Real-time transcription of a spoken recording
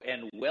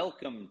and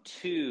welcome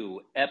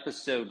to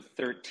episode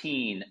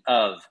 13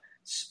 of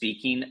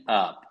Speaking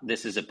Up.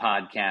 This is a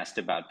podcast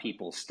about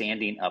people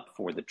standing up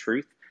for the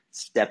truth,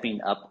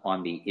 stepping up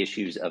on the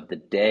issues of the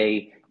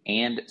day,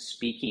 and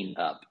speaking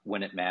up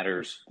when it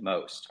matters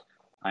most.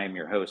 I am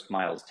your host,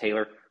 Miles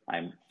Taylor.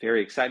 I'm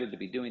very excited to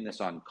be doing this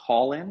on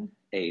Callin,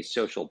 a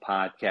social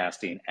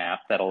podcasting app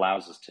that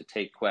allows us to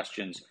take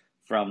questions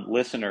from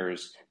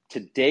listeners.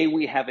 Today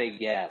we have a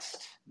guest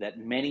that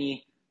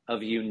many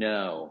of you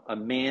know, a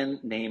man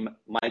named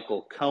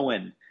Michael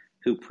Cohen,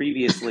 who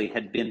previously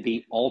had been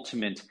the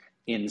ultimate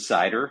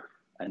insider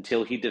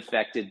until he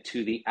defected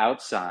to the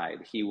outside.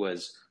 He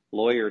was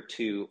lawyer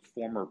to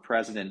former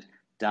President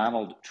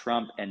Donald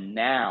Trump and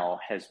now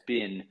has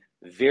been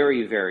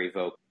very, very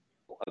vocal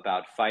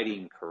about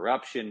fighting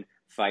corruption,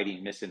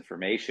 fighting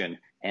misinformation,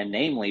 and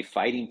namely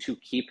fighting to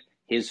keep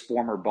his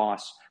former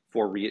boss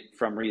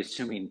from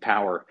reassuming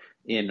power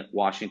in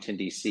Washington,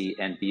 D.C.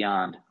 and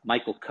beyond.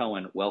 Michael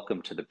Cohen,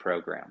 welcome to the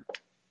program.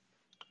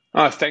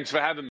 Thanks for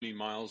having me,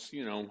 Miles.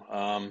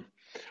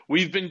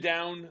 We've been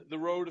down the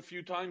road a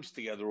few times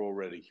together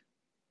already.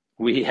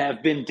 We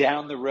have been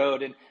down the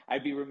road, and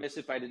I'd be remiss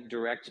if I didn't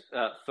direct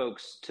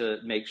folks to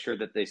make sure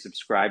that they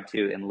subscribe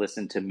to and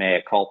listen to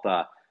Mea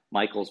Culpa,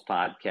 Michael's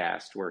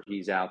podcast, where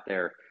he's out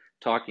there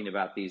talking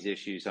about these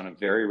issues on a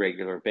very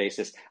regular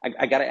basis.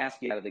 I got to ask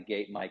you out of the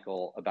gate,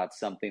 Michael, about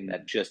something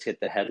that just hit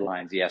the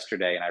headlines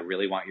yesterday, and I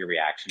really want your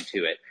reaction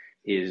to it,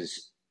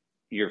 is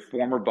your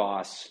former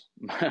boss,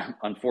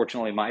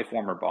 unfortunately my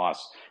former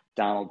boss,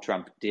 Donald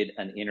Trump, did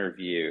an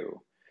interview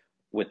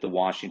with the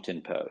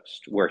Washington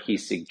Post where he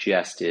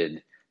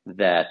suggested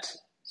that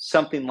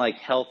something like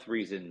health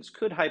reasons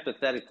could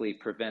hypothetically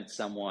prevent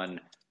someone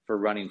from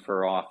running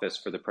for office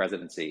for the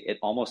presidency. It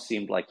almost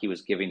seemed like he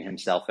was giving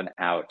himself an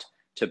out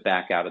to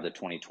back out of the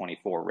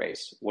 2024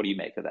 race. What do you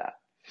make of that?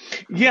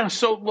 Yeah,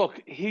 so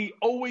look, he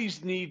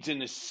always needs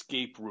an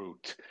escape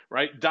route,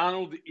 right?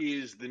 Donald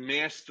is the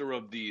master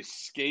of the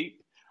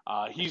escape.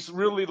 He's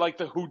really like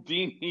the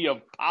Houdini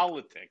of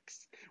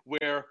politics,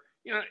 where,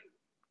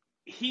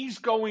 he's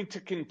going to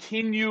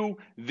continue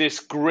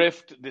this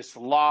grift, this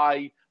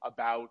lie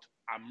about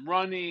I'm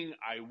running,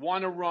 I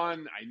want to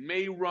run, I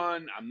may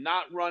run, I'm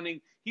not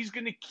running. He's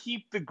going to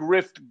keep the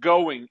grift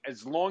going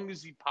as long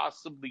as he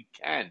possibly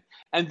can.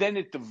 And then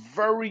at the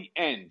very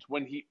end,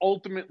 when he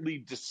ultimately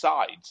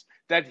decides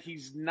that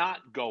he's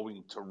not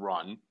going to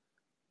run,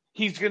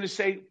 he's going to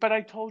say, but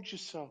I told you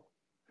so.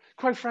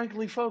 Quite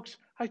frankly, folks,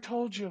 I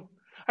told you.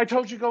 I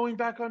told you going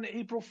back on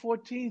April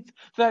 14th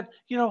that,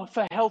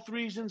 for health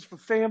reasons, for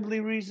family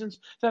reasons,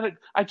 that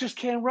I just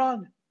can't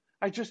run.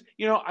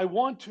 I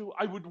want to,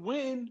 I would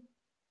win,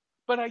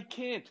 but I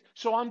can't.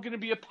 So I'm going to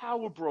be a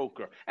power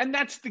broker. And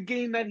that's the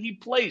game that he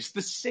plays,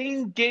 the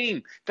same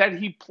game that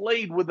he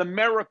played with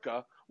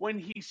America when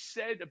he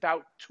said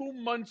about 2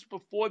 months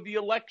before the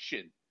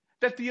election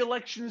that the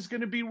election is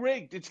going to be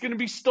rigged. It's going to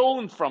be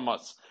stolen from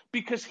us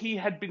because he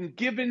had been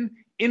given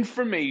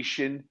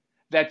information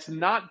that's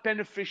not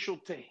beneficial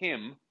to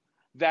him,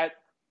 that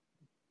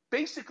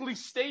basically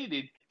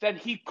stated that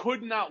he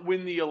could not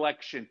win the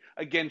election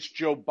against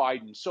Joe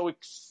Biden. So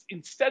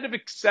instead of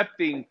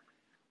accepting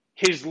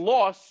his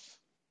loss,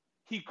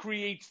 he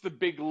creates the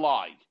big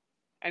lie.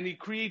 And he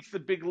creates the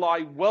big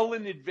lie well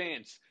in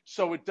advance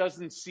so it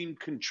doesn't seem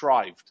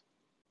contrived.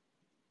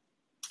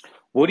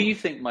 What do you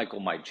think Michael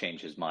might change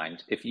his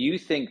mind? If you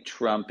think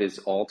Trump is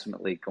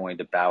ultimately going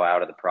to bow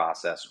out of the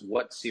process,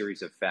 what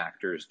series of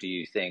factors do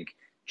you think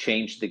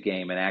change the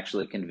game and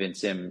actually convince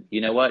him,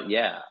 you know what,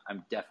 yeah,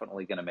 I'm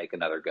definitely going to make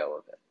another go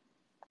of it?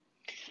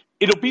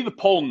 It'll be the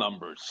poll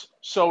numbers.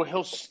 So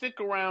he'll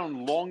stick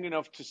around long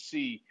enough to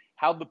see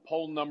how the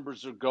poll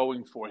numbers are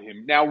going for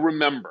him. Now,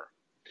 remember,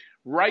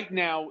 right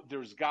now,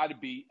 there's got to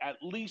be at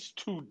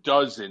least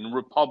 24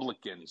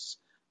 Republicans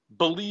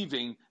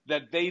believing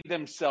that they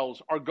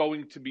themselves are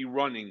going to be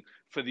running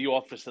for the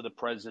office of the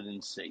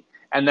presidency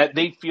and that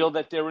they feel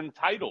that they're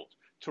entitled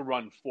to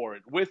run for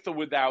it with or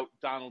without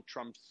Donald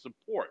Trump's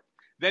support.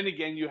 Then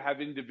again, you have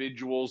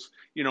individuals,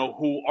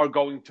 who are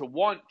going to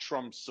want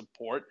Trump's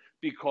support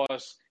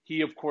because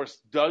he, of course,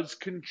 does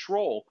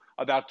control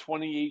about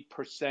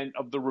 28%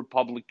 of the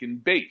Republican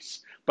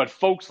base. But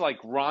folks like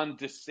Ron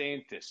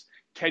DeSantis,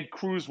 Ted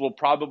Cruz will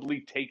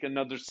probably take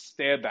another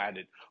stab at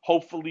it.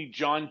 Hopefully,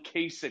 John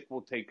Kasich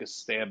will take a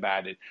stab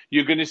at it.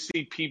 You're going to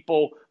see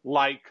people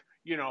like,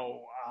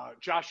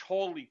 Josh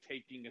Hawley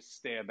taking a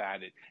stab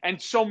at it,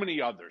 and so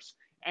many others.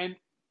 And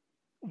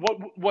what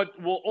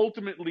will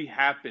ultimately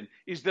happen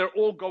is they're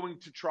all going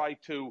to try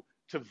to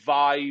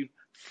vie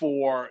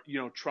for,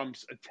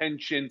 Trump's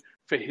attention,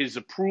 for his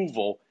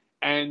approval.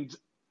 And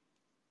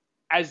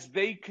as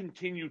they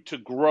continue to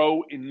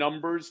grow in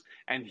numbers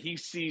and he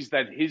sees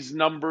that his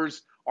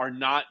numbers are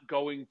not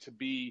going to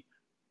be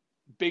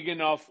big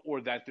enough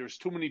or that there's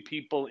too many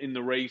people in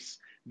the race,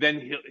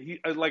 then he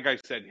like I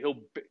said,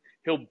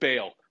 he'll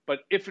bail. But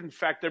if in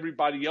fact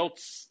everybody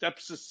else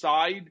steps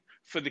aside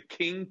for the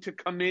king to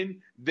come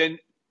in, then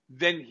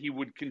he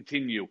would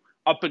continue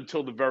up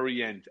until the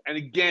very end. And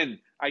again,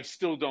 I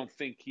still don't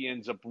think he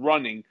ends up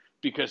running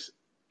because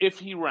if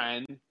he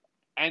ran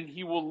and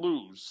he will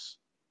lose,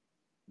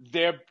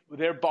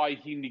 thereby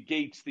he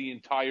negates the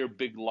entire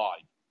big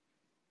lie.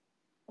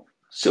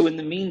 So in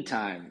the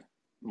meantime,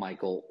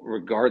 Michael,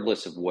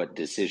 regardless of what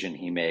decision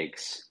he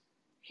makes,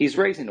 he's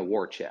raising a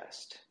war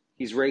chest.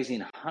 He's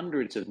raising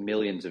hundreds of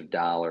millions of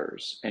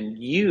dollars. And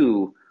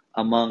you,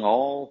 among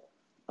all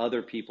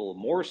other people,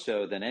 more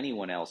so than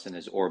anyone else in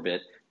his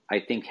orbit, I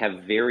think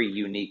have very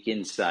unique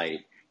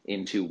insight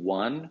into,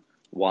 one,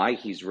 why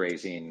he's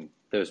raising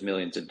those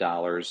millions of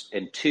dollars,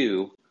 and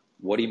two,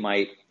 what he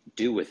might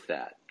do with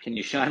that. Can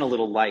you shine a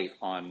little light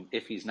on,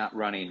 if he's not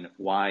running,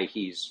 why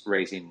he's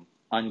raising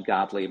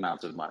ungodly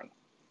amounts of money?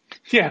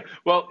 Yeah,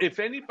 well, if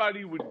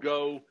anybody would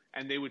go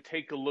and they would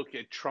take a look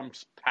at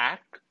Trump's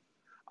PAC,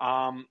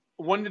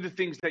 one of the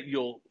things that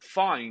you'll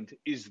find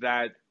is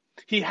that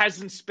he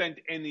hasn't spent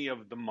any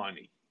of the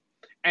money.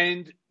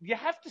 And you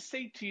have to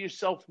say to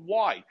yourself,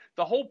 why?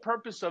 The whole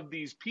purpose of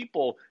these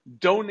people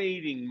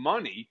donating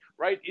money,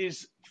 right,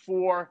 is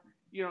for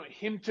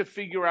him to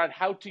figure out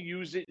how to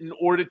use it in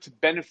order to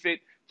benefit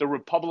the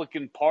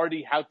Republican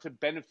Party, how to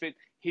benefit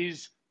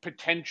his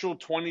potential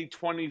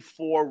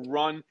 2024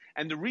 run.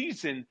 And the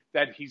reason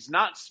that he's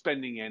not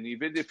spending any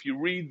of it, if you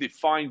read the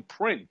fine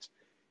print,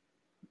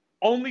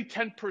 only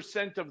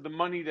 10% of the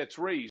money that's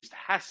raised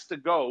has to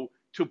go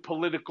to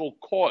political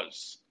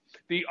cause.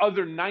 The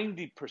other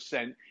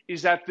 90%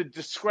 is at the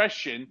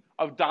discretion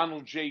of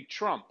Donald J.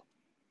 Trump.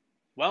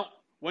 Well,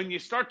 when you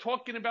start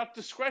talking about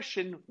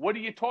discretion, what are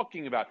you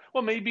talking about?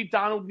 Well, maybe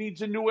Donald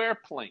needs a new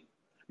airplane.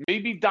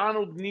 Maybe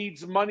Donald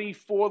needs money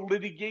for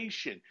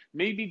litigation.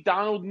 Maybe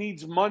Donald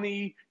needs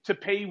money to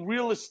pay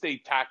real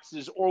estate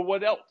taxes or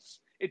what else.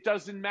 It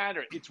doesn't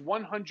matter. It's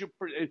 100%.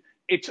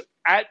 It's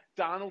at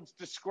Donald's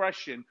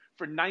discretion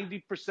for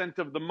 90%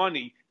 of the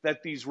money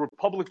that these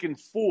Republican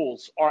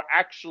fools are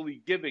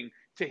actually giving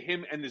to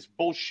him and this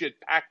bullshit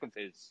PAC of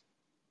his.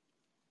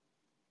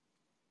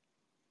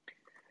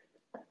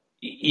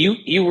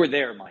 You were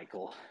there,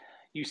 Michael.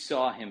 You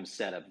saw him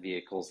set up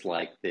vehicles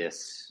like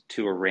this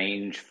to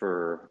arrange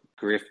for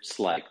grifts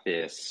like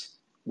this.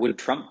 Would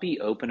Trump be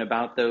open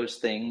about those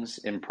things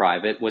in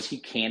private? Was he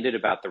candid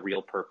about the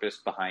real purpose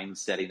behind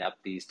setting up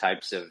these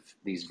types of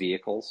these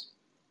vehicles?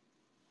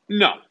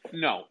 No.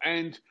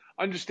 And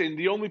understand,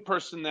 the only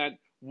person that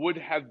would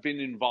have been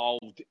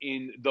involved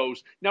in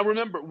those. Now,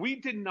 remember, we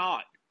did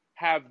not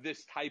have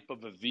this type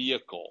of a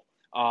vehicle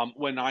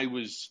when I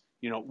was,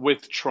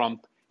 with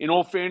Trump. In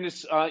all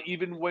fairness,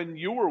 even when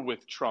you were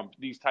with Trump,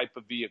 these type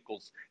of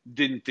vehicles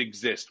didn't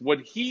exist.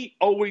 What he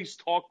always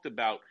talked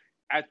about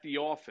at the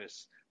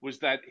office was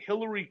that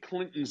Hillary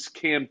Clinton's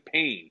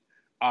campaign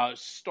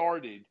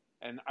started,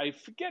 and I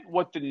forget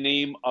what the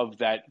name of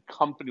that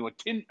company was,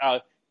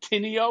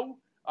 Teneo.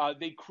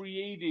 They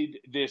created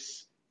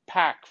this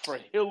PAC for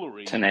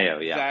Hillary.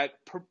 Teneo, yeah.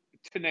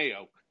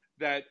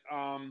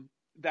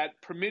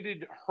 That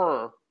permitted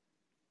her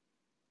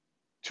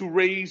to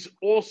raise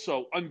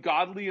also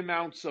ungodly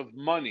amounts of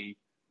money,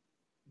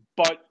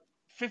 but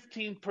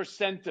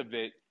 15% of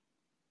it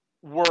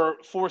were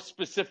for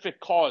specific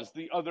cause.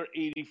 The other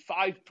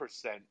 85%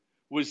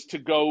 was to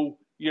go,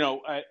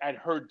 at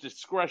her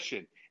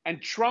discretion.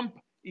 And Trump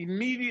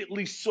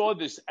immediately saw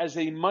this as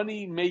a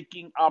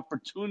money-making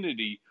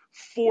opportunity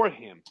for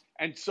him.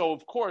 And so,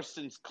 of course,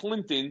 since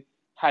Clinton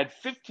had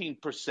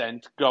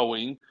 15%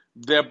 going,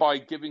 thereby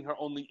giving her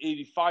only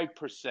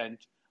 85%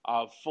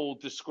 full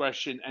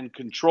discretion and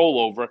control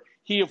over,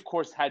 he, of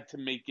course, had to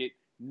make it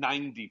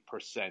 90%.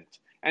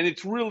 And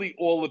it's really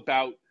all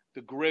about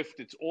the grift.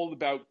 It's all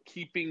about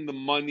keeping the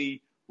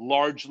money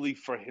largely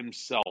for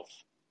himself.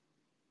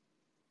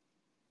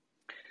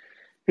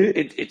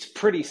 It's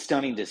pretty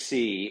stunning to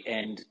see.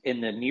 And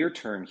in the near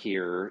term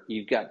here,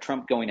 you've got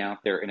Trump going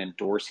out there and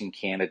endorsing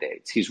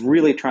candidates. He's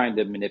really trying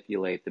to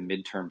manipulate the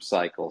midterm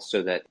cycle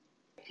so that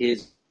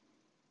his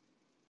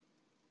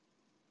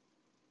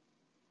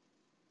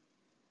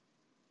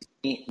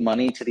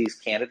money to these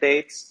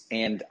candidates.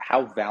 And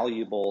how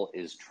valuable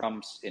is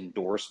Trump's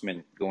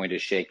endorsement going to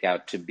shake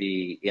out to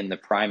be in the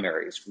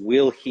primaries?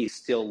 Will he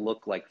still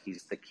look like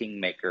he's the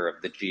kingmaker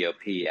of the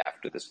GOP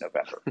after this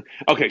November?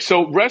 Okay,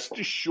 so rest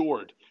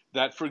assured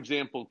that, for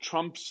example,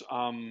 Trump's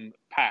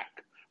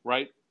PAC,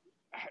 right,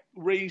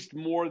 raised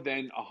more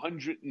than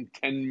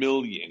 $110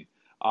 million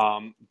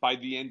by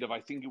the end of,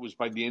 I think it was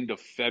by the end of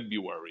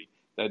February,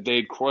 that they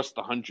had crossed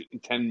the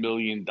 $110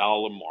 million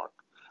mark.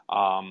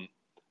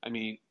 I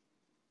mean,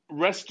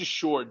 rest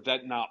assured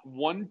that not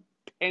one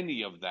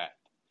penny of that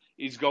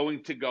is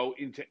going to go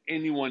into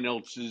anyone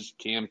else's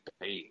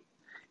campaign.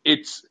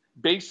 It's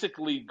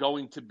basically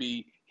going to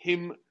be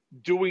him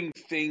doing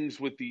things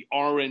with the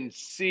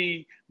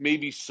RNC,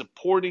 maybe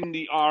supporting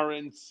the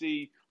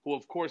RNC, who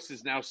of course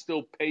is now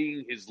still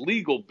paying his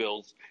legal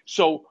bills.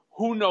 So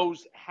who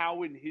knows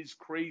how in his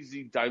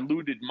crazy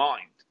diluted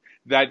mind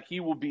that he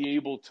will be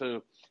able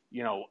to,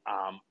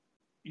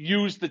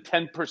 use the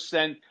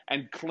 10%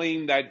 and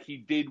claim that he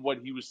did what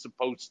he was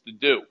supposed to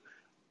do.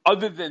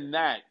 Other than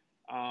that,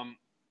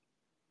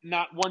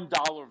 not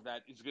 $1 of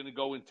that is going to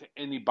go into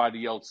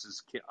anybody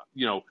else's,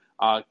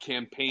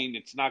 campaign.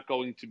 It's not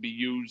going to be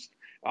used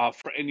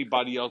for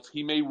anybody else.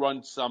 He may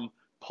run some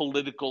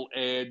political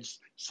ads,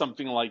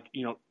 something like,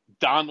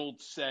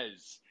 Donald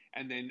says.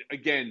 And then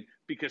again,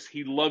 because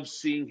he loves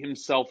seeing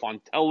himself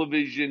on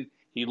television,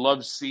 he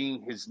loves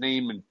seeing his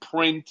name in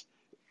print,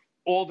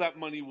 all that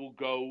money will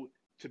go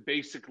to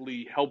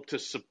basically help to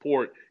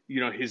support,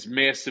 his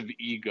massive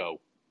ego.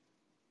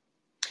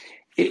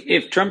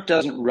 If Trump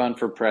doesn't run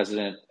for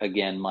president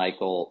again,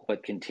 Michael,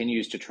 but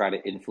continues to try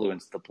to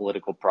influence the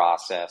political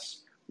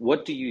process,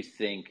 what do you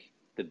think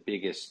the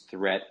biggest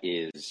threat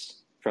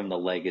is from the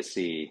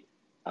legacy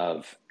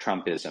of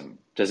Trumpism?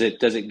 Does it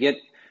get,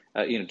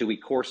 do we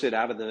course it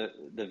out of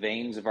the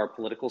veins of our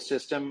political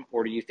system,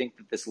 or do you think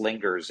that this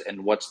lingers,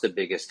 and what's the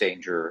biggest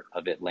danger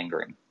of it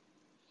lingering?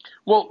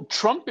 Well,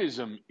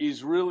 Trumpism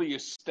is really a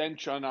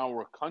stench on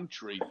our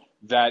country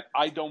that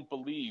I don't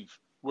believe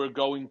we're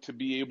going to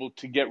be able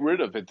to get rid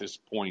of at this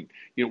point.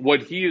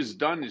 What he has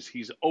done is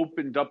he's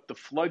opened up the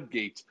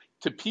floodgates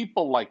to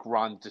people like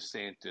Ron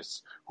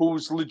DeSantis,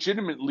 who's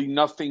legitimately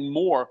nothing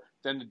more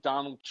than a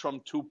Donald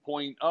Trump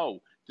 2.0.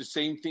 The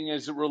same thing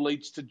as it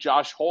relates to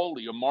Josh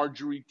Hawley or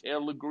Marjorie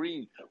Taylor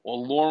Greene or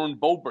Lauren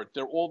Boebert.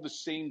 They're all the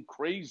same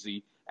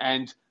crazy.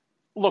 And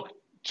look,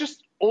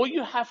 just all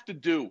you have to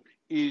do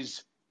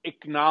is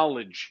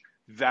acknowledge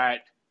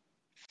that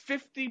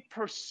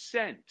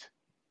 50%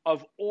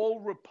 of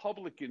all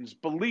Republicans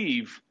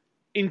believe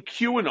in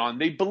QAnon.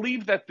 They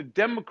believe that the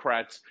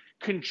Democrats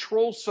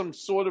control some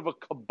sort of a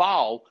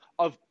cabal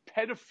of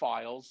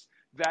pedophiles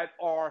that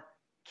are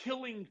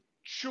killing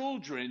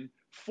children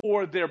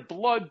for their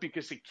blood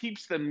because it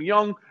keeps them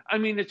young. I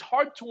mean, it's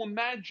hard to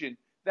imagine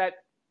that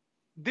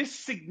this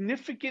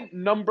significant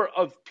number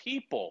of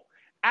people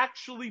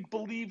actually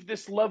believe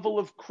this level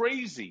of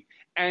crazy.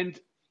 And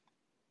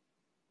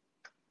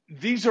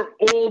these are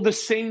all the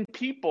same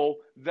people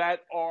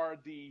that are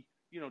the,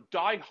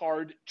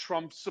 diehard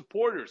Trump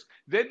supporters.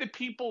 They're the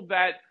people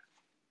that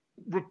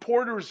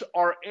reporters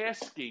are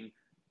asking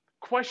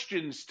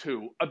questions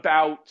to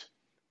about,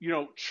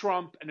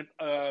 Trump and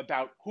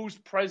about who's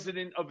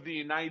president of the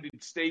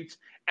United States.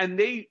 And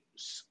they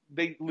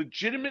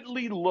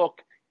legitimately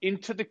look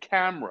into the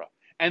camera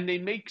and they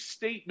make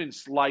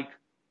statements like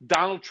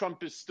Donald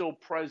Trump is still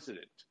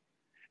president.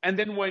 And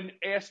then when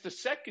asked a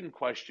second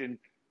question,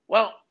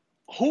 well,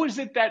 who is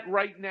it that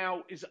right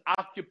now is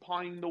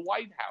occupying the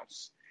White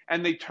House?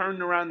 And they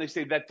turn around and they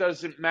say, that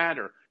doesn't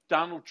matter.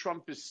 Donald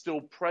Trump is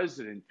still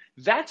president.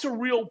 That's a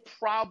real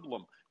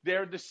problem.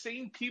 They're the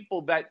same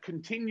people that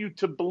continue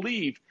to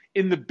believe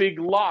in the big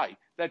lie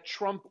that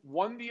Trump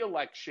won the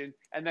election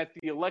and that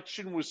the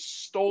election was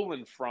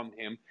stolen from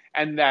him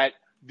and that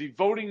the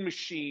voting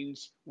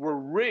machines were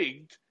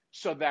rigged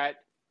so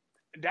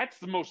that's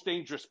the most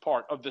dangerous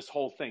part of this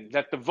whole thing,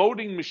 that the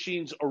voting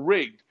machines are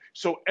rigged.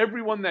 So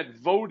everyone that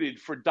voted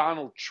for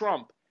Donald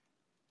Trump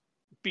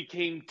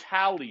became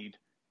tallied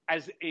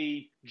as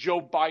a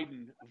Joe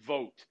Biden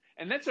vote.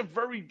 And that's a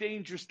very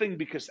dangerous thing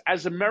because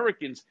as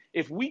Americans,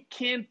 if we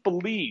can't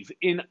believe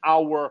in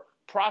our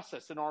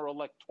process, in our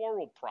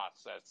electoral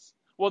process,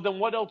 well, then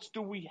what else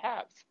do we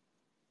have?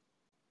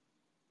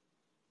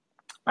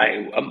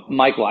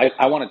 Michael,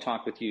 I want to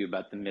talk with you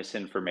about the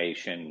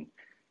misinformation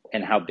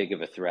and how big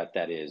of a threat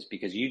that is,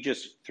 because you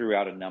just threw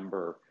out a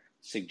number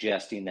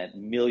suggesting that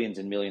millions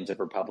and millions of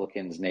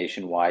Republicans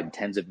nationwide,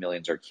 tens of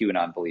millions, are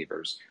QAnon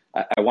believers.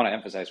 I want to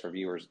emphasize for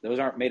viewers, those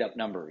aren't made up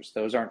numbers.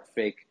 Those aren't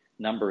fake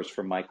numbers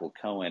from Michael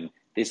Cohen.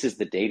 This is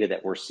the data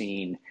that we're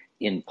seeing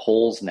in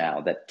polls now,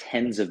 that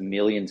tens of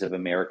millions of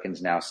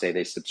Americans now say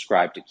they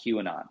subscribe to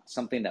QAnon.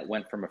 Something that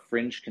went from a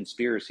fringe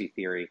conspiracy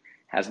theory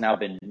has now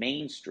been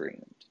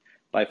mainstreamed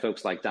by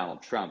folks like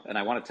Donald Trump. And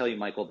I want to tell you,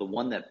 Michael, the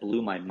one that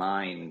blew my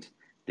mind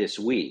this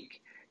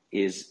week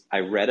is I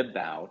read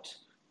about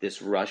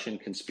this Russian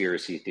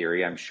conspiracy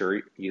theory, I'm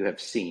sure you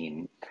have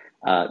seen,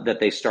 that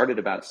they started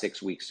about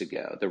 6 weeks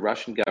ago. The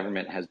Russian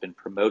government has been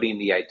promoting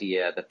the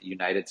idea that the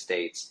United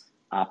States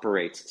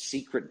operates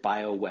secret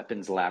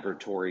bioweapons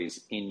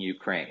laboratories in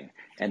Ukraine.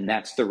 And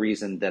that's the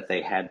reason that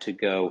they had to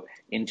go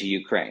into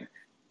Ukraine.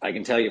 I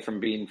can tell you from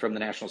being from the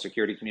national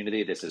security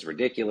community, this is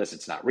ridiculous.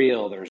 It's not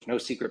real. There's no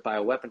secret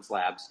bioweapons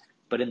labs.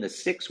 But in the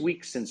 6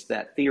 weeks since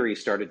that theory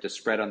started to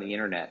spread on the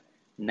internet,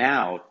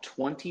 now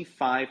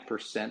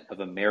 25% of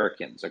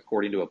Americans,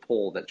 according to a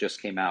poll that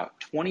just came out,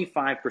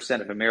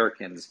 25% of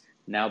Americans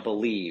now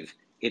believe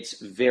it's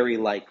very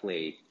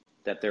likely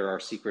that there are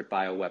secret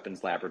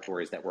bioweapons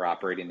laboratories that were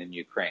operating in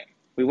Ukraine.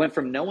 We went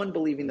from no one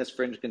believing this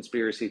fringe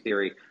conspiracy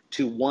theory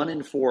to 1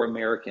 in 4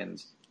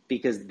 Americans,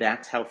 because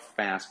that's how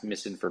fast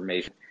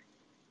misinformation,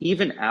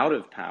 even out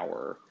of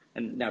power.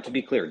 And now, to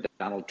be clear,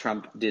 Donald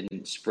Trump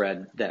didn't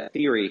spread that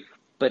theory,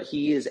 but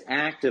he is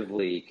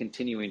actively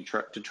continuing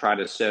to try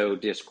to sow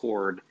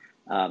discord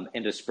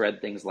and to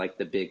spread things like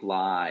the big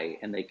lie,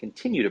 and they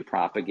continue to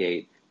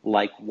propagate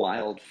like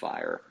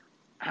wildfire.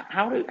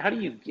 How do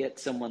you get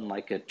someone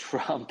like a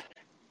Trump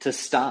to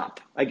stop?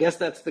 I guess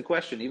that's the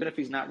question. Even if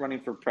he's not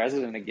running for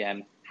president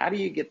again, how do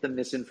you get the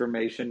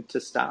misinformation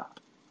to stop?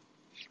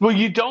 Well,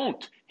 you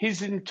don't.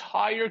 His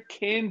entire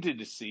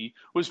candidacy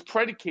was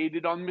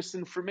predicated on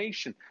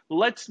misinformation.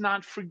 Let's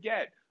not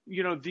forget,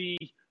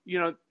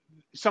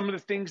 some of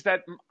the things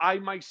that I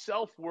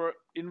myself were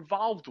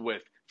involved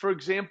with. For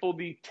example,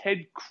 the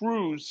Ted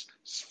Cruz's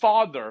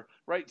father,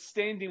 right,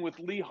 standing with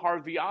Lee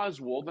Harvey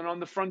Oswald and on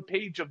the front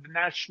page of the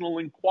National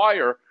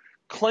Enquirer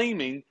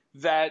claiming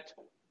that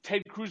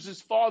Ted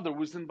Cruz's father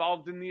was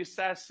involved in the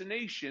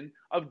assassination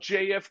of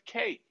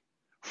JFK,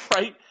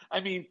 right? I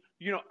mean,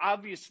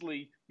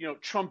 obviously,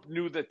 Trump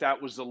knew that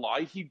that was a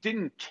lie. He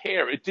didn't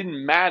care. It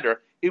didn't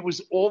matter. It was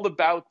all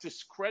about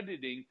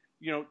discrediting,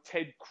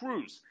 Ted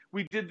Cruz.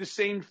 We did the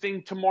same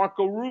thing to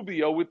Marco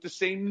Rubio with the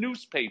same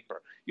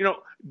newspaper.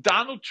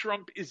 Donald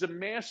Trump is a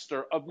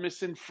master of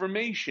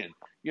misinformation,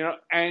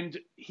 and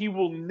he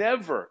will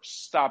never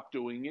stop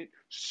doing it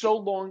so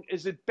long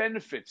as it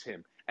benefits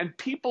him. And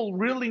people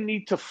really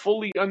need to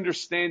fully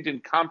understand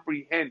and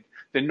comprehend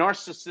the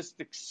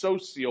narcissistic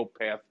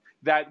sociopath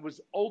that was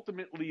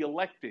ultimately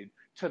elected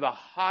to the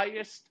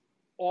highest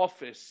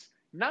office,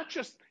 not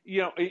just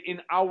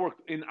in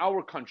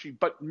our country,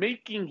 but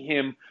making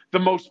him the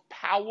most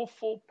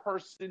powerful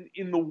person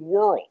in the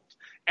world.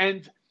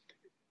 And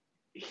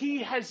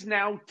he has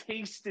now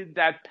tasted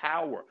that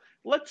power.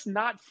 Let's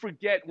not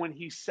forget when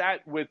he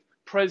sat with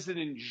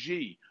President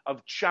Xi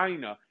of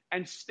China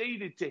and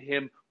stated to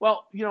him,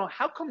 well,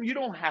 how come you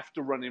don't have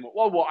to run anymore?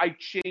 Well, I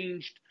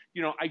changed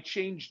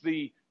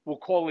the, we'll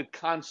call it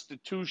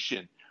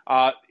constitution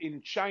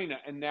in China,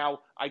 and now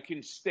I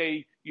can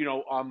stay,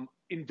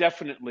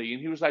 indefinitely.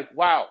 And he was like,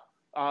 wow,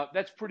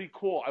 that's pretty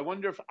cool. I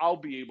wonder if I'll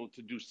be able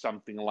to do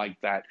something like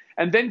that.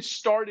 And then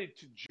started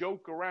to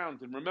joke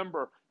around. And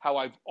remember how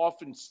I've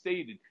often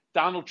stated,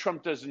 Donald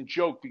Trump doesn't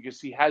joke because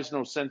he has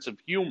no sense of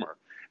humor.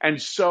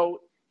 And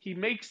so he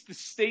makes the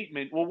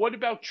statement, well, what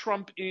about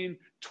Trump in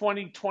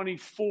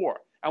 2024?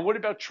 And what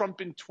about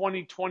Trump in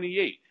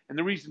 2028? And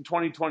the reason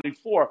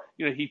 2024,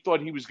 he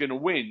thought he was going to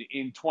win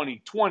in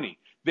 2020,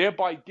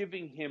 thereby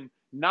giving him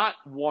not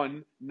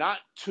one, not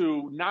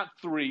two, not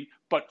three,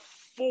 but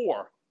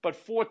four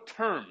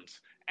terms.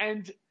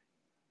 And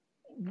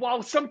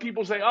while some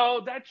people say,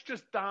 oh, that's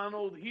just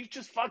Donald, he's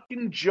just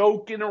fucking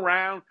joking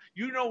around.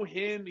 You know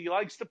him, he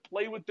likes to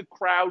play with the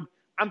crowd.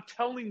 I'm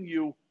telling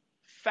you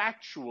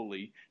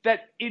factually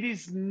that it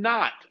is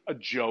not a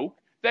joke,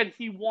 that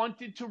he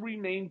wanted to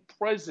remain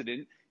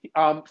president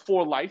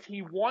for life.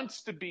 He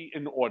wants to be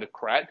an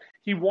autocrat.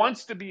 He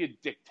wants to be a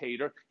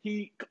dictator.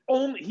 He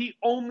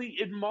only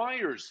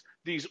admires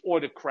these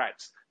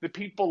autocrats, the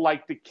people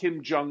like the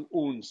Kim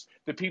Jong-uns,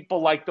 the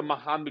people like the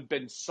Mohammed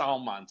bin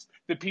Salmans,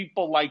 the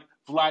people like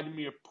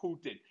Vladimir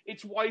Putin.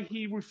 It's why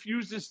he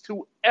refuses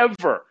to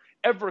ever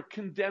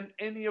condemn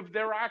any of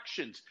their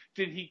actions.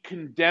 Did he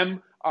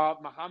condemn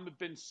Mohammed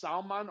bin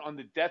Salman on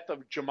the death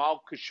of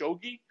Jamal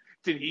Khashoggi?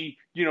 Did he,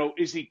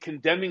 is he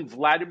condemning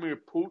Vladimir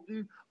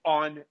Putin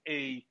on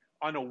a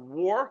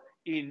war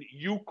in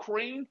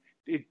Ukraine?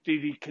 Did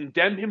he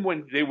condemn him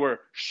when they were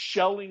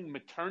shelling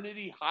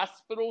maternity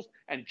hospitals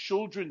and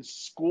children's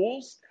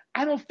schools?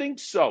 I don't think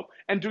so.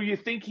 And do you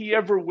think he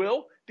ever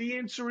will? The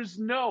answer is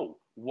no.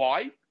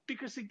 Why?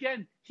 Because,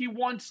 again, he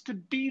wants to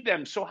be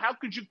them. So how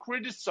could you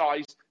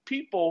criticize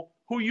people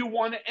who you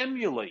want to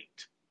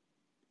emulate?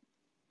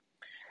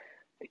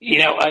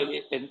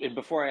 And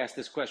before I ask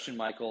this question,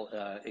 Michael,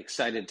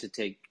 excited to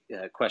take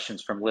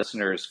questions from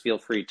listeners. Feel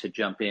free to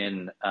jump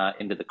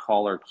into the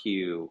caller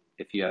queue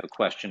if you have a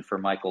question for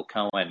Michael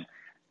Cohen.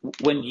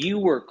 When you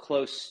were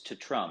close to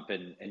Trump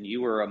and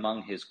you were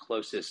among his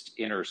closest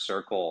inner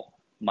circle,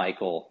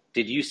 Michael,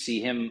 did you see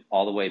him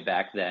all the way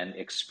back then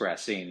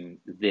expressing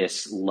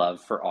this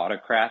love for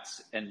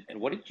autocrats? And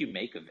what did you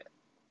make of it?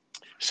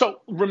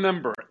 So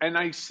remember, and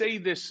I say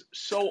this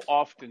so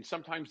often,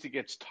 sometimes it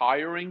gets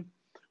tiring.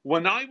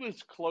 When I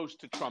was close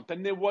to Trump,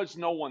 and there was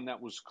no one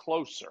that was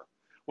closer,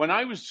 when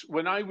I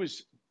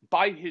was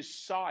by his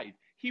side,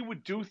 he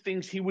would do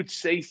things, he would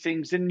say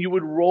things, and you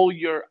would roll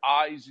your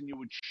eyes and you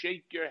would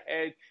shake your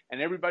head, and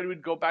everybody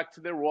would go back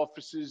to their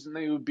offices and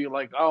they would be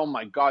like, oh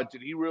my God,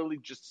 did he really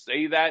just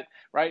say that?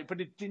 Right? But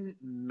it didn't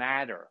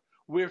matter.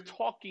 We're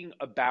talking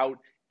about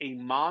a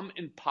mom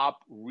and pop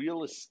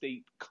real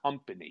estate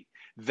company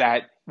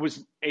that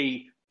was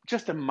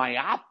just a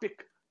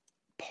myopic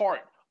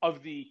part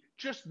of the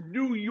just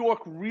New York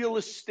real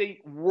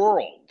estate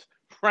world,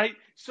 right?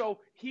 So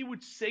he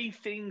would say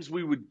things,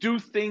 we would do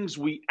things,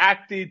 we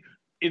acted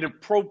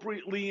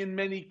inappropriately in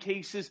many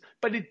cases,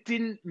 but it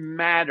didn't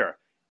matter.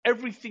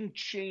 Everything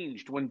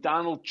changed when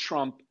Donald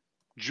Trump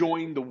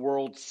joined the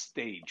world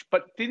stage,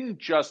 but didn't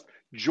just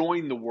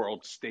join the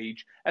world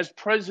stage. As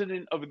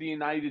president of the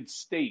United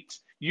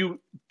States,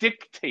 you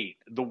dictate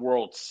the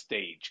world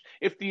stage.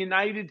 If the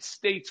United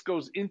States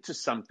goes into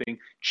something,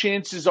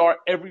 chances are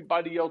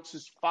everybody else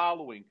is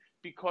following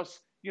because,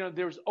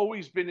 there's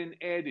always been an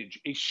adage,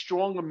 a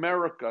strong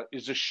America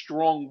is a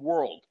strong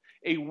world.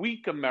 A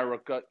weak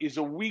America is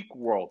a weak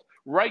world.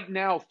 Right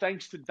now,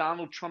 thanks to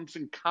Donald Trump's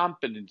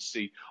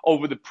incompetency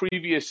over the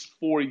previous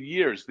 4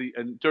 years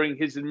during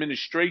his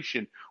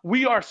administration,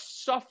 we are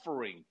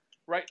suffering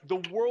right?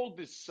 The world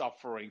is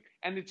suffering,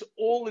 and it's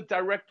all a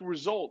direct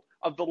result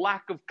of the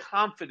lack of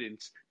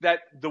confidence that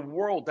the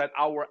world, that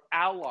our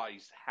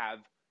allies have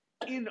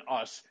in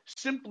us,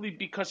 simply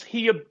because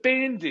he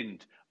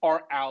abandoned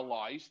our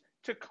allies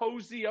to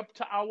cozy up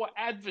to our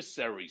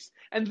adversaries.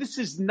 And this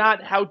is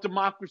not how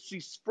democracy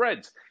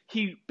spreads.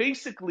 He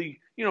basically,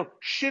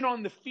 shit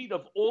on the feet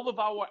of all of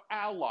our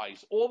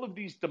allies, all of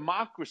these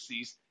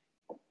democracies,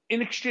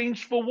 in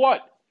exchange for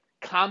what?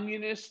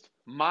 Communists,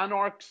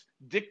 monarchs,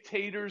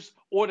 dictators,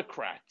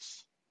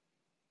 autocrats.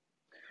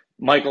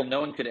 Michael,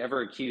 no one could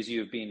ever accuse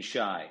you of being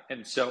shy.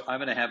 And so I'm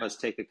going to have us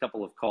take a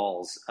couple of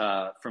calls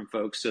from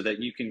folks so that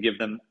you can give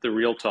them the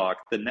real talk.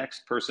 The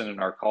next person in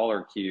our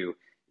caller queue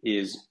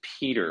is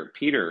Peter.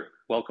 Peter,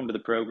 welcome to the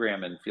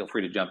program, and feel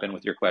free to jump in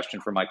with your question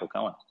for Michael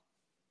Cohen.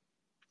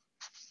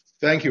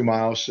 Thank you,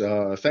 Miles.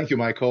 Thank you,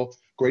 Michael.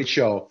 Great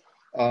show.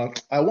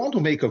 I want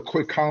to make a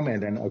quick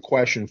comment and a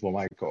question for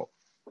Michael.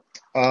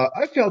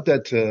 I felt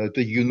that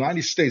the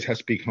United States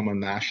has become a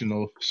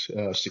national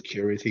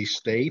security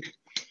state.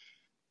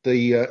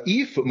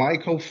 If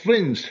Michael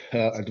Flynn's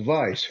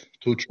advice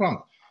to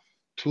Trump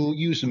to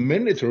use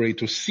military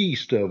to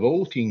seize the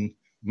voting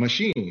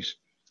machines,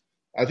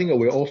 I think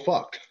we're all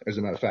fucked, as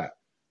a matter of fact.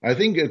 I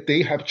think that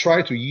they have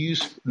tried to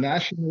use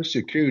national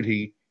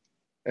security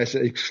as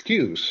an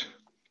excuse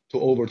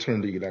to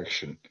overturn the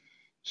election.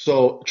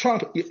 So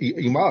Trump,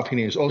 in my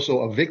opinion, is also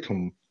a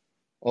victim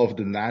of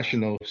the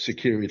national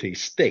security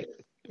state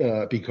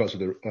because of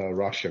the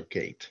Russia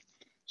gate.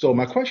 So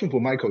my question for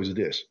Michael is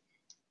this.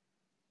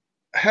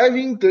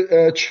 Having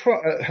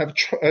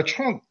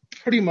Trump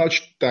pretty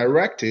much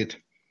directed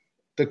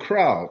the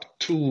crowd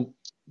to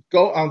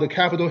go on the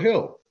Capitol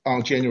Hill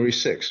on January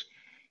 6th.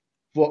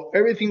 For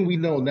everything we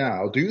know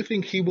now, do you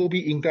think he will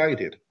be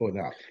indicted or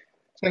not?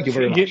 Thank you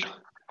very much.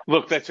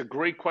 Look, that's a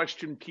great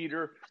question,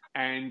 Peter.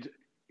 And,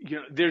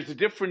 there's a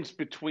difference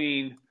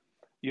between,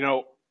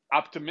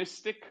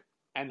 optimistic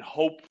and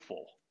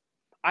hopeful.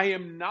 I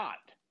am not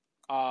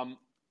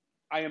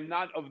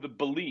of the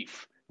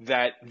belief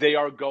that they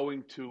are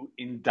going to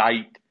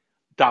indict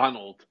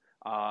Donald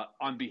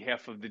on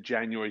behalf of the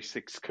January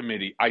 6th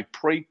committee. I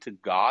pray to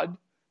God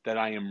that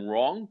I am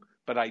wrong,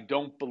 but I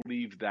don't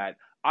believe that.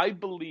 I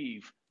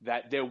believe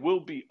that there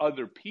will be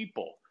other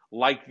people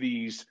like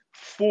these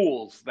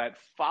fools that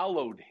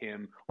followed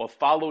him or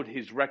followed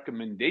his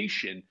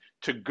recommendation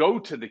to go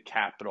to the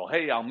Capitol.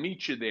 Hey, I'll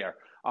meet you there.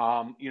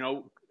 Come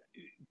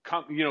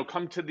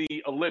to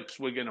the Ellipse.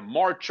 We're going to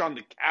march on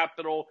the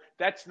Capitol.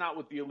 That's not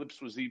what the Ellipse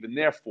was even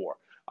there for.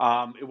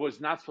 It was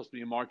not supposed to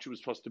be a march. It was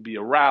supposed to be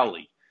a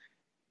rally.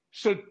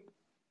 So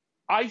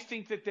I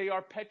think that they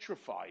are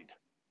petrified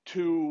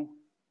to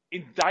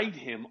indict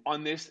him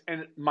on this.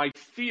 And my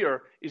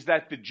fear is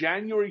that the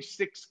January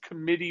 6th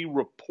committee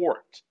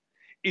report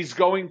is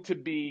going to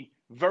be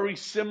very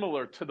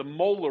similar to the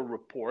Mueller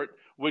report,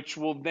 which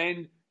will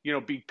then,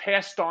 be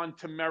passed on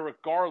to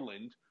Merrick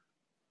Garland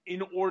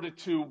in order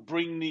to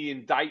bring the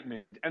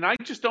indictment. And I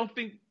just don't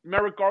think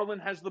Merrick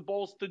Garland has the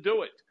balls to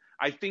do it.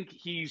 I think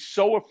he's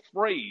so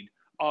afraid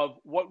of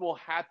what will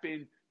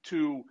happen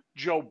to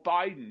Joe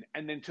Biden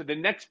and then to the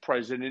next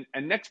president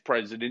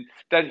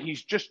that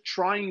he's just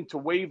trying to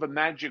wave a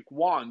magic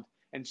wand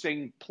and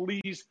saying,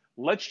 please,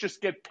 let's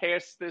just get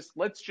past this.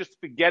 Let's just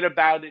forget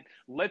about it.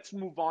 Let's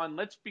move on.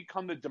 Let's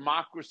become the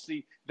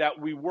democracy that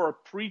we were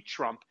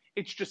pre-Trump.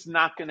 It's just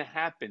not going to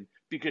happen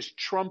because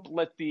Trump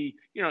he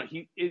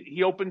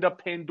opened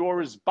up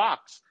Pandora's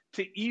box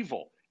to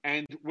evil.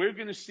 And we're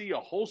going to see a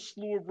whole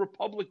slew of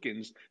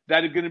Republicans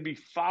that are going to be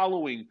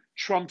following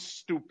Trump's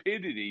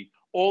stupidity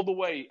all the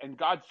way, and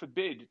God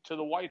forbid, to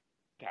the White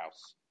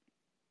House.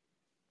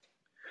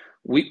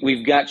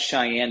 We've got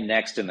Cheyenne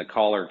next in the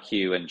caller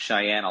queue, and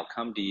Cheyenne, I'll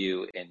come to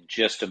you in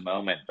just a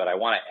moment, but I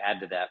want to add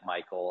to that,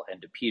 Michael,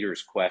 and to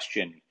Peter's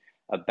question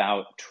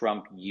about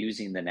Trump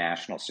using the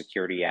national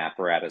security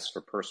apparatus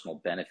for personal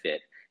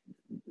benefit.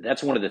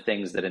 That's one of the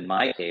things that in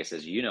my case,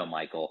 as you know,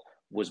 Michael,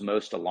 was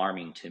most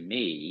alarming to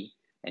me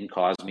and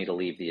caused me to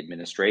leave the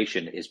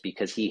administration is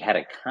because he had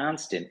a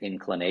constant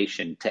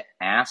inclination to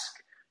ask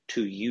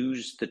to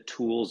use the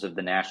tools of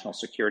the national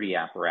security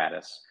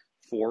apparatus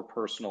for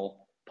personal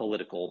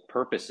political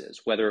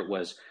purposes, whether it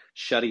was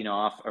shutting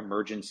off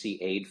emergency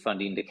aid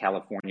funding to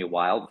California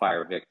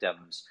wildfire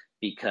victims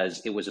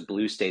because it was a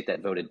blue state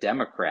that voted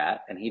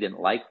Democrat and he didn't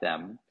like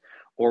them,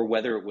 or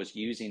whether it was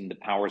using the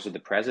powers of the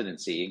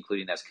presidency,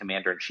 including as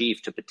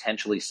commander-in-chief, to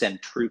potentially send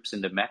troops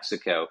into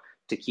Mexico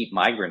to keep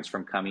migrants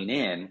from coming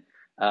in.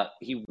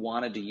 He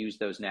wanted to use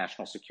those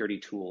national security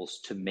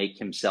tools to make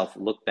himself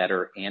look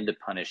better and to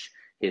punish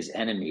his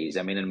enemies.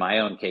 I mean, in my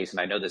own case, and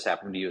I know this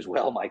happened to you as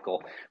well,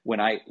 Michael, when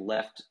I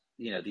left,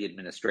 the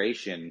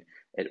administration,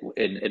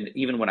 and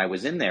even when I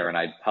was in there and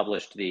I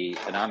published the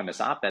anonymous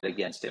op-ed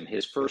against him,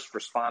 his first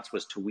response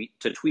was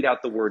to tweet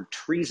out the word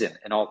treason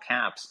in all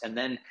caps. And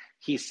then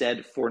he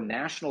said, for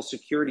national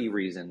security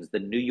reasons, the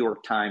New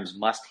York Times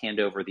must hand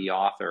over the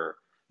author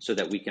so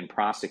that we can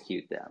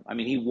prosecute them. I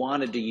mean, he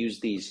wanted to use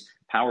these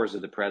powers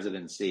of the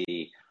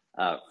presidency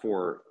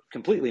for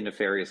completely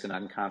nefarious and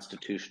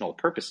unconstitutional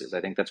purposes.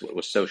 I think that's what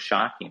was so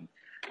shocking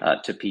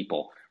to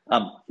people.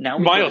 Now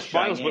we go to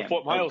Cheyenne.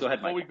 Go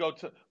ahead, Michael.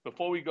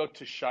 Before we go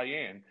to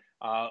Cheyenne,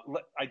 I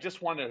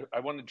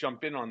want to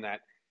jump in on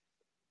that.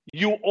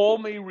 You all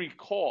may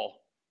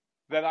recall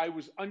that I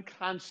was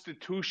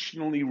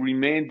unconstitutionally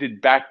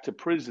remanded back to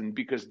prison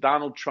because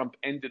Donald Trump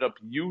ended up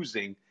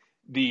using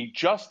the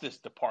Justice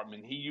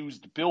Department. He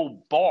used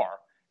Bill Barr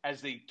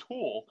as a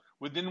tool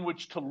within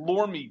which to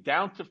lure me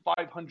down to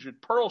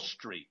 500 Pearl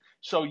Street.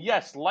 So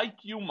yes, like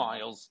you,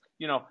 Miles,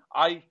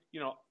 I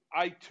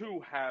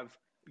too have,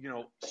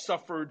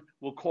 suffered,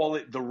 we'll call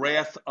it the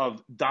wrath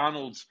of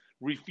Donald's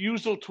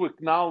refusal to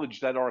acknowledge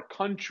that our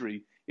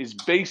country is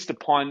based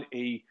upon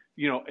a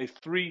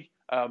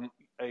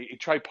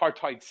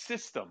tripartite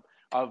system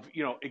of,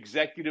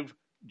 executive,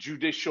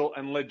 judicial,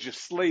 and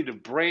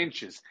legislative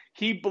branches.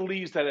 He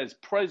believes that as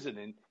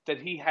president, that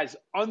he has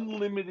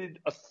unlimited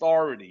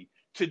authority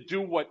to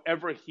do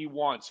whatever he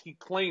wants. He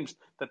claims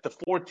that the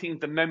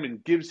 14th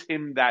Amendment gives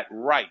him that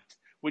right,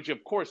 which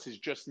of course is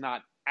just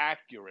not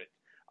accurate.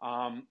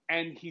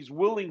 And he's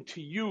willing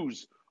to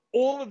use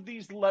all of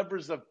these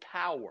levers of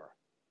power,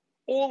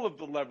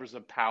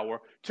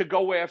 to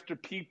go after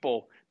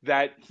people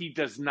that he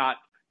does not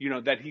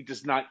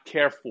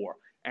care for.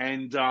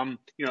 And,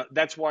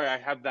 that's why I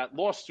have that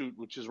lawsuit,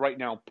 which is right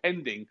now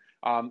pending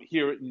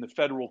here in the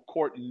federal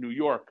court in New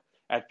York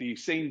at the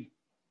same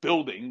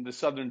building, the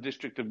Southern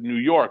District of New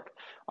York.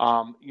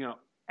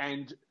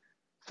 And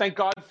thank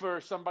God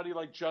for somebody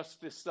like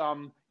Justice,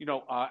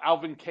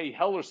 Alvin K.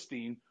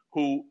 Hellerstein,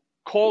 who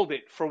called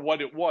it for what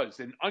it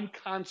was, an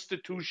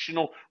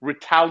unconstitutional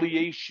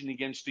retaliation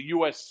against a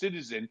U.S.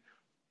 citizen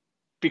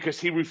because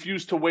he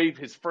refused to waive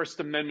his First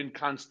Amendment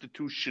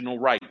constitutional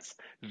rights.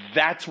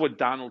 That's what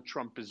Donald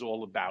Trump is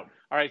all about.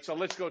 All right, so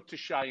let's go to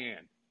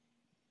Cheyenne.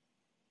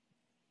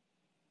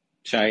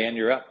 Cheyenne,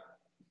 you're up.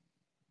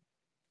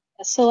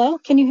 Yes, hello,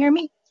 can you hear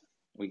me?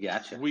 We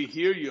got you. We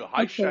hear you.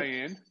 Hi, Okay.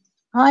 Cheyenne.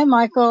 Hi,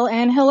 Michael,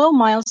 and hello,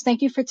 Miles.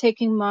 Thank you for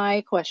taking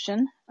my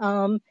question.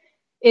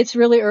 It's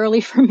really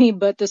early for me,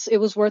 but it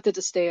was worth it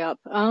to stay up.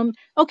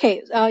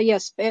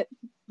 Yes,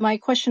 my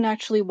question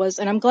actually was,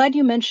 and I'm glad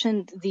you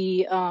mentioned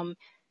the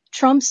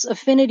Trump's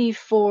affinity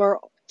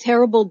for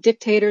terrible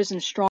dictators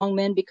and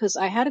strongmen, because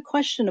I had a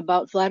question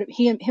about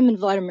him and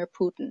Vladimir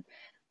Putin.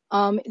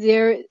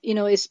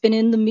 It's been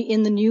in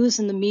the news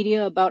and the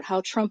media about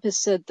how Trump has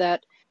said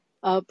that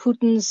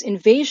Putin's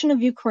invasion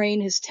of Ukraine,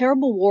 his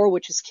terrible war,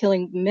 which is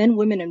killing men,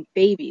 women, and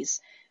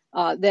babies,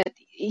 that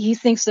he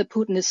thinks that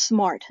Putin is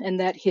smart and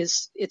that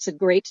it's a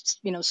great,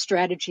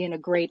 strategy and a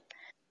great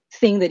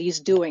thing that he's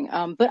doing.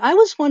 But I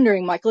was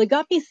wondering, Michael, it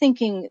got me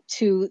thinking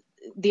to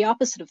the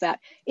opposite of that.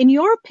 In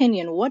your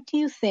opinion, what do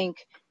you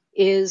think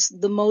is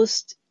the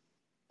most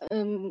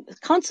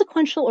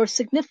consequential or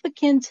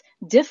significant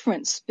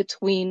difference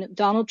between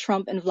Donald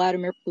Trump and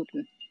Vladimir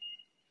Putin?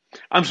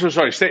 I'm so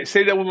sorry.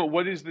 Say that one more.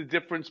 What is the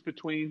difference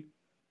between?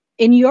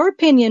 In your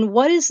opinion,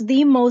 what is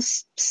the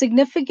most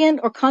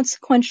significant or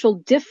consequential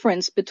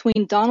difference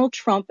between Donald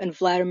Trump and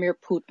Vladimir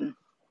Putin?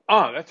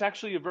 Oh, that's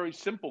actually a very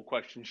simple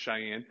question,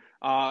 Cheyenne.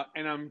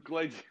 And I'm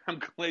glad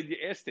you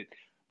asked it.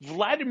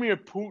 Vladimir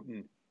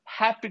Putin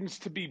happens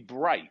to be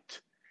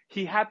bright.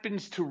 He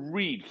happens to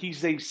read.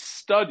 He's a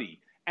study,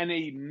 and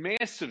a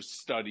massive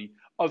study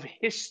of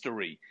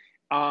history.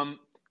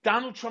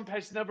 Donald Trump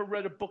has never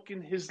read a book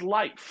in his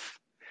life.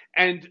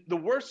 And the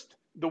worst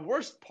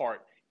part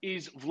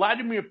is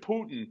Vladimir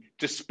Putin,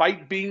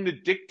 despite being the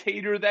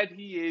dictator that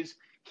he is,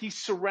 he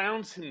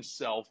surrounds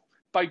himself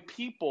by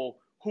people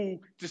who,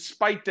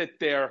 despite that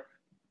their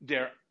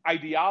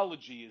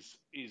ideology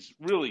is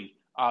really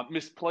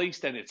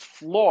misplaced and it's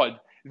flawed,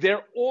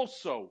 they're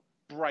also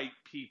bright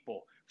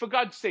people. For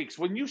God's sakes,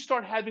 when you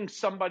start having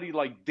somebody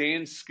like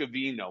Dan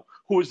Scavino,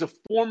 who is a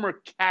former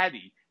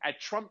caddy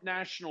at Trump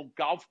National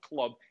Golf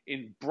Club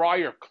in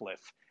Briarcliff,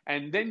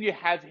 and then you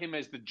have him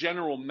as the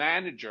general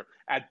manager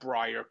at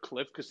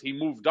Briarcliff because he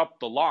moved up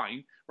the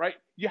line, right?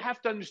 You have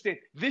to understand,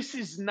 this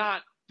is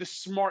not the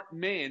smart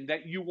man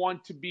that you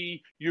want to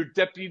be your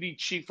deputy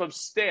chief of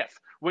staff.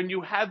 When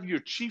you have your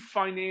chief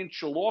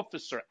financial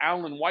officer,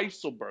 Alan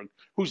Weisselberg,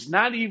 who's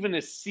not even a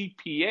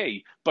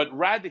CPA, but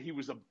rather he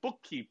was a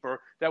bookkeeper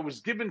that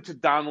was given to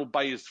Donald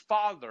by his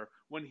father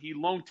when he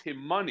loaned him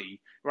money,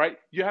 right?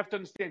 You have to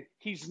understand,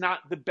 he's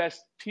not the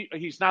best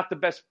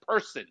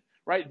person.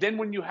 Right? Then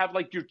when you have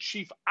like your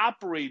chief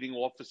operating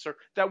officer,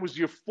 that was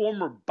your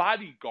former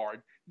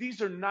bodyguard,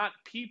 these are not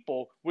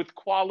people with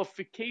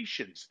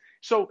qualifications.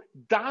 So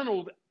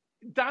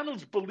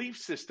Donald's belief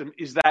system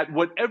is that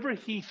whatever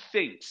he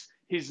thinks,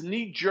 his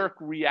knee-jerk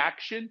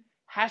reaction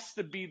has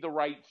to be the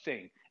right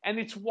thing. And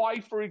it's why,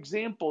 for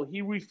example,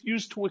 he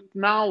refused to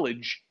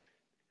acknowledge.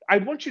 I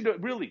want you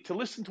to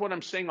listen to what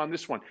I'm saying on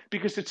this one,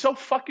 because it's so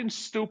fucking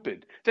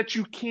stupid that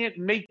you can't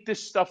make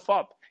this stuff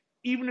up.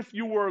 Even if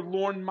you were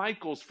Lorne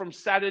Michaels from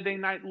Saturday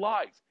Night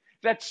Live,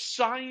 that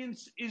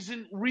science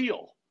isn't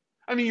real.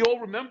 I mean, you all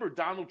remember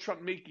Donald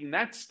Trump making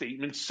that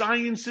statement,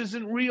 science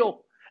isn't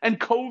real, and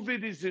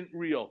COVID isn't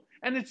real,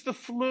 and it's the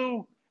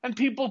flu, And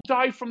people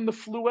die from the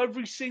flu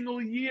every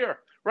single year,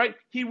 right?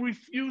 He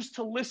refused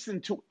to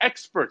listen to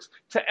experts,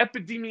 to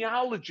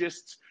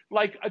epidemiologists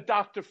like a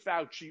Dr.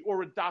 Fauci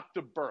or a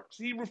Dr. Birx.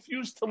 He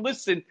refused to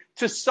listen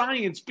to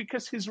science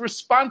because his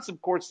response,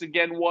 of course,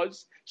 again,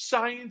 was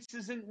science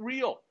isn't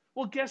real.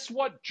 Well, guess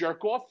what,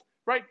 jerk off,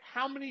 right?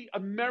 How many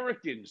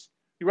Americans,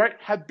 right,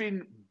 have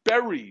been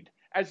buried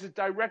as a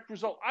direct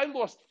result? I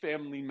lost a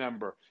family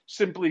member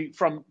simply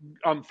from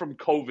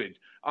COVID.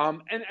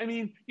 And I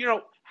mean,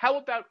 how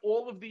about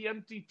all of the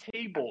empty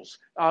tables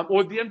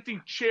or the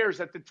empty chairs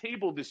at the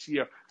table this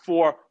year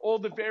for all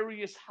the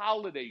various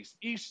holidays,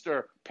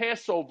 Easter,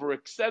 Passover,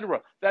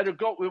 etc.,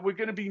 we're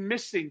going to be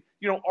missing,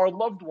 our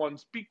loved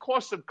ones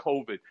because of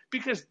COVID,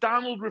 because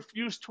Donald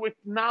refused to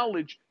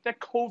acknowledge that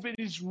COVID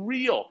is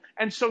real.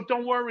 And so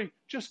don't worry,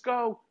 just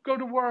go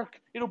to work.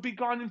 It'll be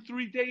gone in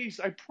 3 days,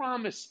 I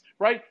promise,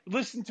 right?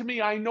 Listen to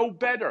me, I know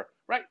better,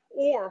 right?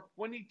 Or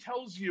when he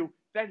tells you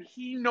that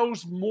he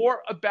knows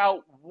more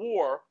about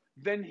war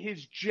than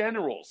his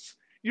generals,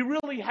 you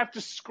really have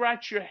to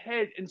scratch your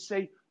head and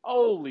say,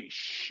 holy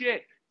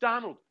shit,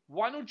 Donald,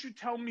 why don't you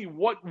tell me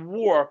what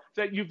war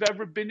that you've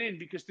ever been in?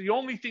 Because the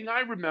only thing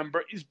I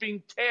remember is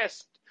being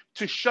tasked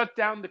to shut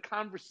down the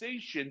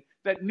conversation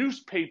that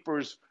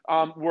newspapers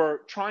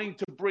were trying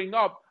to bring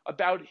up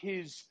about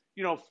his,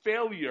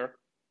 failure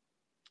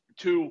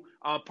to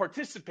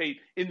participate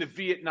in the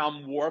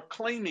Vietnam War,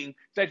 claiming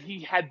that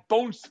he had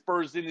bone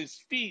spurs in his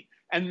feet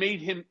and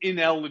made him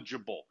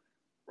ineligible.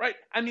 Right?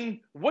 I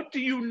mean, what do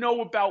you know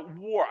about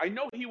war? I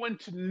know he went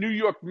to New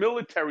York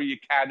Military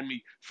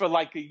Academy for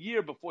like a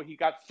year before he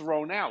got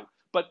thrown out.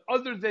 But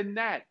other than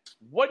that,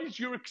 what is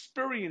your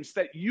experience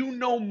that you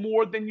know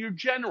more than your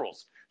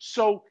generals?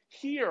 So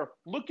here,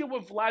 look at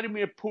what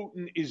Vladimir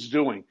Putin is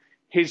doing.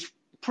 His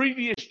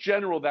previous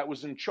general that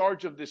was in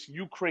charge of this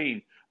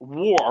Ukraine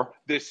war,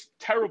 this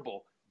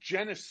terrible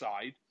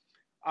genocide,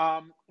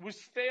 was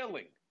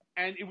failing.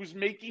 And it was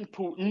making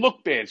Putin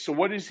look bad. So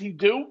what does he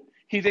do?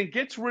 He then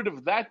gets rid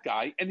of that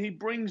guy and he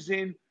brings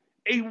in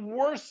a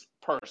worse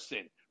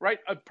person, right?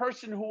 A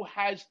person who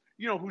has,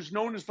 who's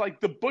known as like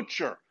the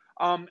butcher,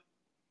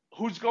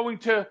 who's going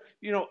to,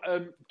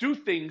 do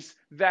things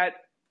that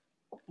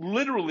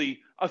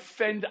literally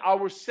offend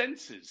our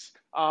senses.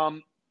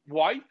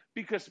 Why?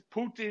 Because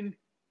Putin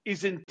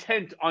is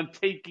intent on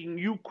taking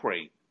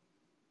Ukraine.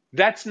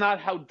 That's not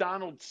how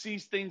Donald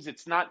sees things.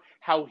 It's not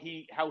how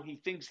he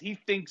thinks. He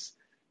thinks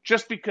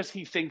just because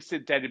he thinks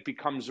it, that it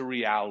becomes a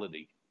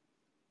reality.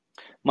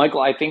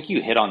 Michael, I think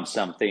you hit on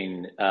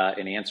something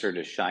in answer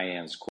to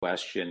Cheyenne's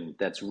question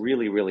that's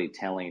really, really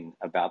telling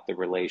about the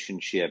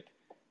relationship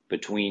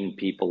between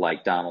people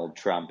like Donald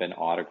Trump and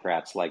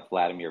autocrats like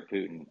Vladimir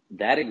Putin.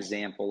 That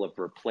example of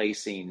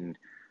replacing,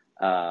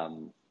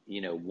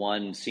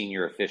 one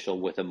senior official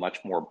with a much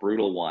more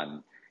brutal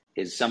one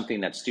is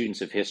something that students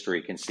of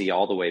history can see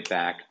all the way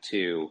back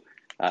to,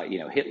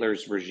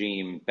 Hitler's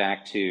regime,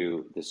 back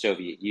to the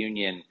Soviet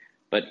Union.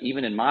 But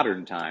even in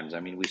modern times,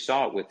 I mean, we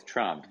saw it with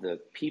Trump. The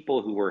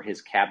people who were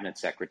his cabinet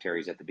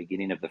secretaries at the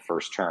beginning of the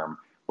first term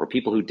were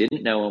people who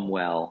didn't know him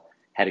well,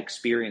 had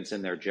experience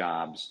in their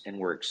jobs, and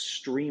were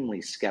extremely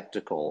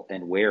skeptical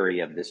and wary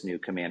of this new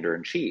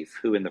commander-in-chief,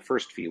 who in the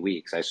first few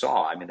weeks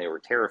they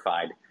were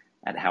terrified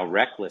at how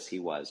reckless he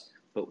was.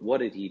 But what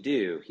did he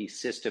do? He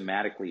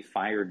systematically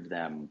fired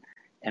them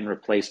and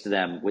replaced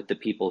them with the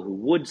people who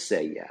would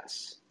say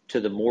yes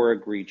to the more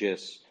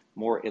egregious,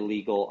 more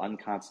illegal,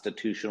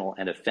 unconstitutional,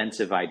 and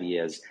offensive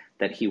ideas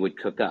that he would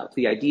cook up.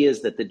 The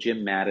ideas that the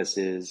Jim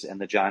Mattises and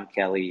the John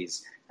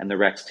Kellys and the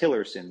Rex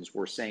Tillersons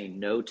were saying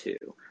no to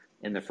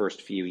in the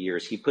first few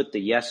years. He put the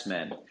yes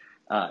men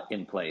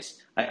in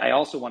place. I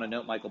also want to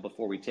note, Michael,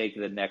 before we take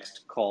the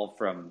next call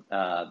from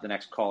the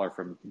next caller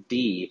from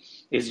D,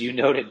 is you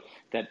noted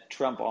that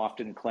Trump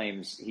often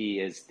claims he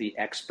is the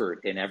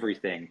expert in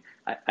everything.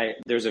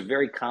 There's a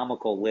very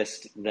comical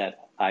list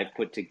that I've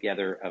put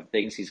together of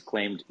things he's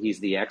claimed he's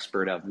the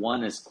expert of.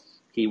 One is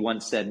he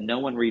once said, "No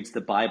one reads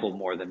the Bible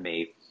more than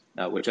me,"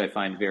 which I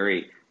find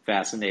very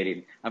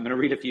fascinating. I'm going to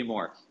read a few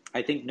more.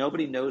 "I think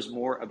nobody knows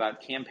more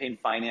about campaign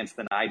finance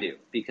than I do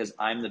because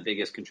I'm the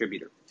biggest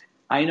contributor.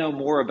 I know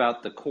more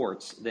about the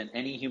courts than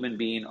any human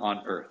being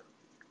on earth.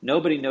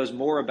 Nobody knows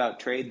more about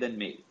trade than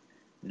me.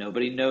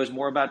 Nobody knows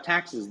more about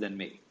taxes than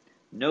me.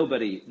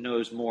 Nobody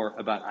knows more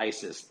about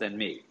ISIS than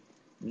me.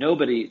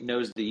 Nobody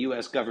knows the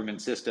U.S.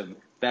 government system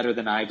better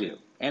than I do.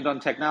 And on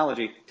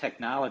technology,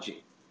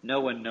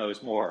 no one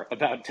knows more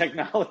about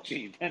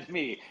technology than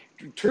me."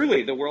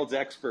 Truly the world's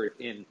expert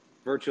in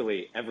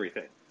virtually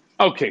everything.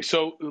 Okay,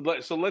 so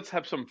let's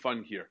have some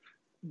fun here.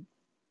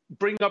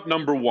 Bring up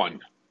number one.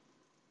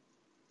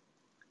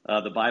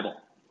 The Bible.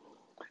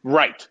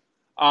 Right.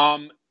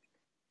 I'm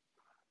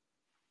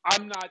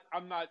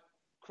not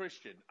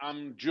Christian.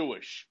 I'm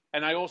Jewish,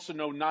 and I also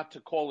know not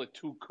to call it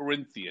 2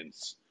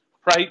 Corinthians.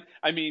 Right?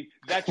 I mean,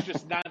 that's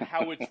just not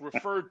how it's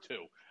referred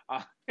to.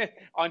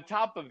 On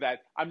top of that,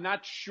 I'm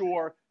not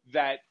sure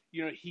that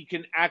he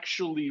can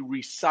actually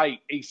recite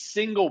a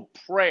single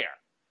prayer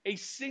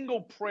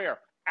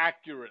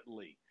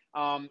accurately.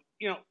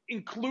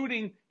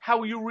 including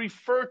how you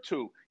refer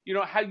to,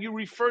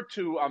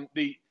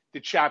 the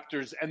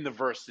chapters and the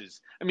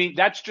verses. I mean,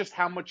 that's just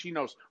how much he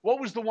knows. What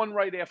was the one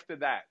right after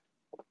that?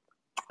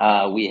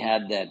 We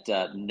had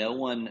that no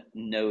one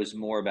knows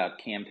more about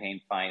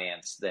campaign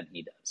finance than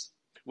he does.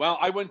 Well,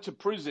 I went to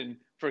prison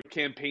for a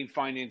campaign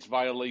finance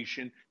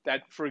violation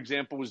that, for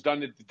example, was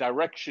done at the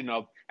direction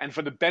of and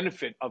for the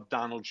benefit of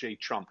Donald J.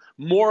 Trump.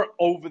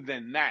 Moreover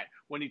than that,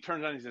 when he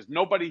turns on, he says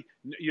nobody,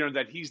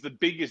 that he's the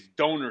biggest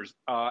donors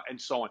and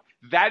so on.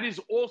 That is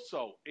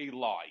also a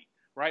lie,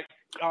 right?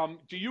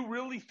 Do you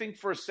really think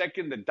for a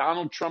second that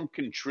Donald Trump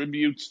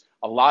contributes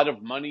a lot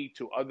of money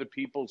to other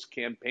people's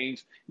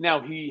campaigns?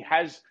 Now, he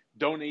has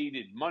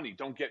donated money,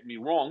 don't get me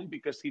wrong,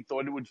 because he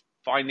thought it would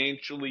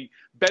financially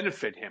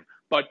benefit him.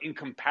 But in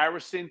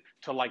comparison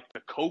to like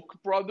the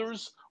Koch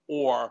brothers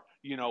or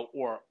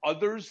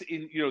others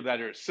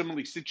that are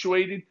similarly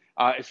situated,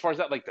 as far as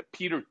that, like the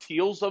Peter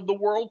Thiels of the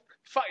world,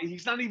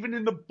 he's not even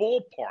in the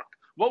ballpark.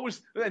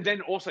 And then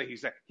also he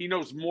said he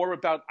knows more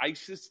about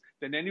ISIS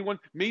than anyone.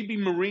 Maybe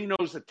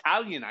Marino's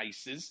Italian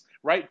ISIS,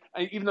 right?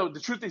 Even though the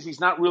truth is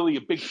he's not really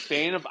a big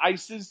fan of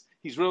ISIS.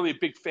 He's really a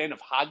big fan of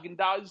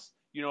Haagen-Dazs,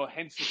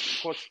 hence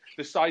of course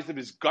the size of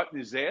his gut and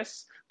his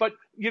ass. But,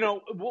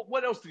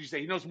 what else did you say?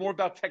 He knows more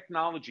about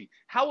technology.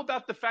 How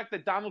about the fact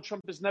that Donald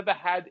Trump has never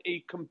had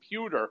a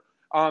computer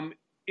on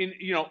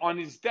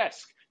his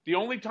desk? The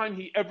only time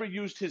he ever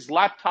used his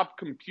laptop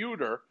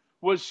computer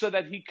was so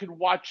that he could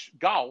watch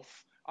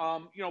golf,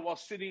 while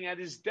sitting at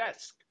his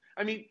desk.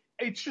 I mean,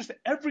 it's just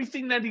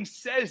everything that he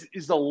says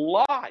is a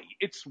lie.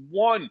 It's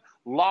one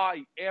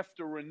lie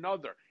after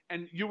another.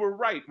 And you were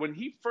right. When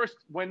he first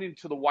went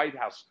into the White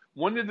House,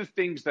 one of the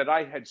things that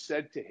I had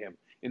said to him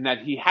and that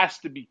he has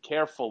to be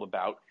careful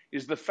about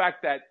is the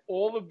fact that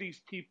all of these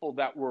people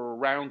that were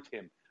around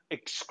him,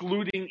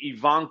 excluding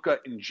Ivanka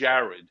and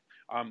Jared,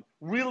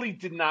 really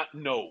did not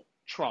know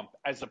Trump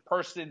as a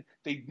person.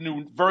 They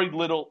knew very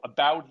little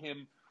about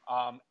him.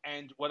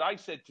 And what I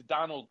said to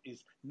Donald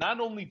is not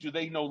only do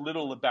they know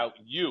little about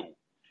you,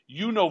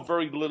 you know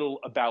very little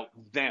about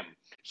them.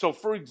 So,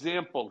 for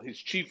example, his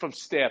chief of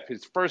staff,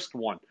 his first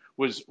one,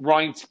 was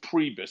Reince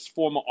Priebus,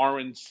 former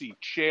RNC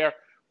chair,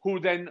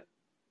 who then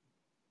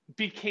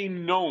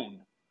became known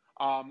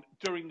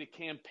during the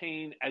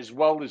campaign as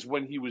well as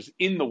when he was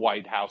in the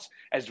White House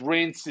as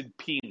Rancid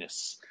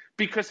Penis,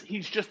 because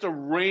he's just a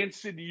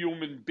rancid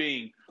human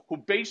being who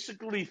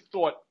basically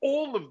thought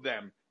all of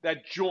them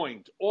that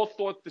joined all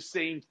thought the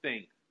same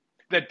thing,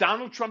 that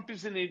Donald Trump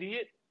is an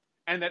idiot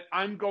and that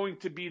I'm going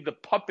to be the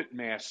puppet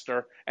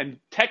master and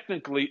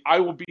technically I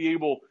will be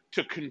able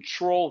to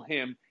control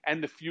him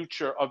and the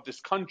future of this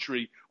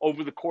country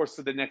over the course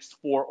of the next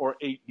 4 or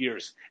 8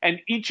 years. And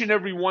each and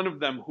every one of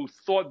them who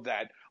thought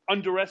that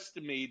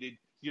underestimated,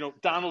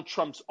 Donald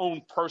Trump's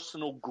own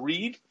personal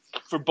greed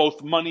for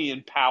both money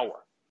and power.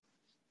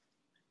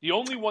 The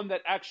only one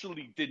that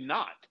actually did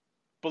not,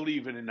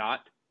 believe it or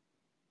not,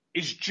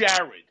 is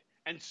Jared.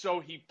 And so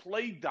he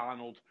played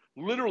Donald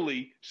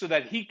literally so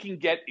that he can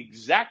get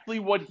exactly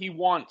what he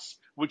wants,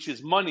 which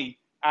is money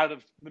out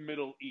of the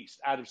Middle East,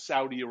 out of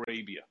Saudi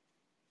Arabia.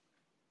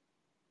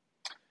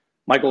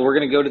 Michael, we're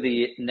going to go to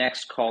the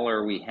next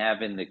caller we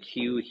have in the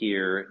queue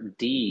here.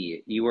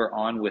 D, you are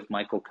on with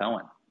Michael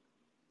Cohen.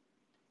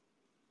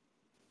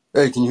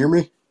 Hey, can you hear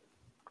me?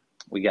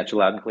 We got you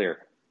loud and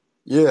clear.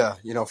 Yeah,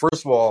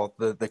 first of all,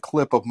 the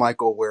clip of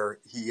Michael where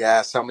he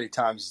asked how many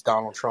times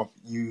Donald Trump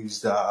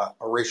used a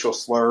racial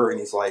slur, and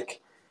he's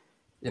like,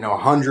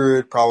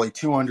 100, probably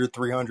 200,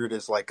 300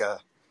 is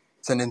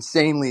it's an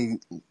insanely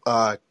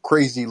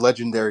crazy,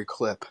 legendary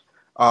clip.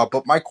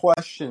 But my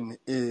question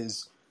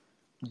is,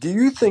 do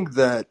you think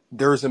that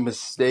there's a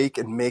mistake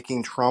in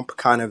making Trump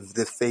kind of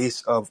the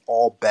face of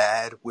all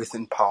bad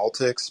within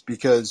politics?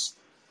 Because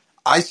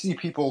I see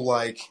people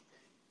like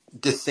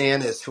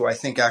DeSantis, who I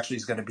think actually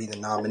is going to be the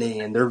nominee,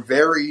 and they're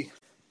very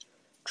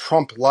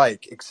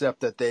Trump-like, except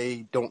that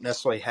they don't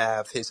necessarily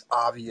have his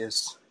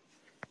obvious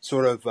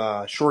sort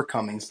of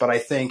shortcomings. But I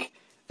think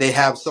they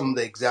have some of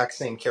the exact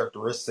same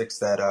characteristics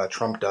that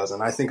Trump does.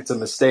 And I think it's a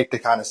mistake to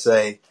kind of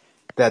say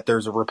that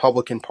there's a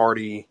Republican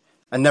Party,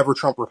 a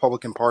never-Trump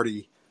Republican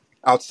Party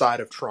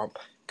outside of Trump,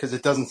 because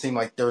it doesn't seem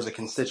like there's a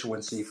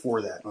constituency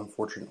for that,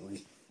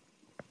 unfortunately.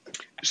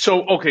 So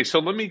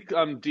let me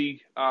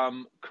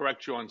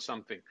correct you on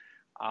something.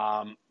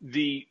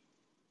 The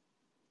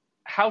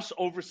House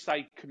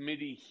Oversight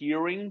Committee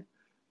hearing,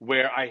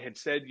 where I had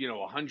said,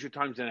 100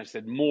 times, and I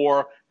said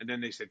more, and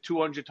then they said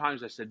 200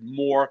 times, I said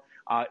more.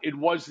 It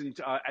wasn't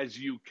as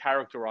you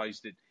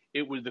characterized it.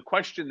 It was the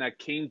question that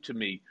came to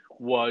me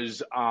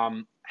was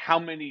how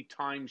many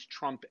times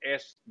Trump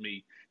asked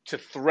me to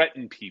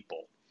threaten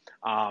people,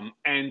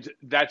 and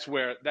that's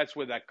where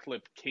that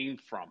clip came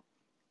from.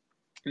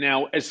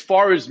 Now, as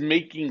far as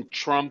making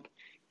Trump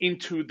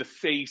into the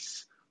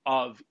face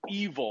of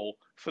evil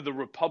for the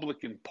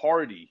Republican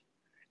Party,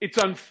 it's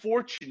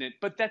unfortunate,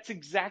 but that's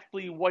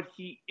exactly what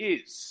he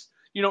is.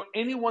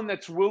 Anyone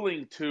that's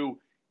willing to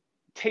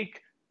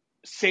take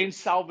San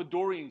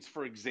Salvadorians,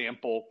 for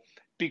example,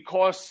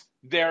 because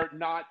they're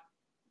not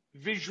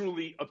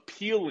visually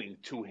appealing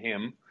to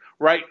him,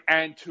 right?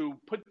 And to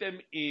put them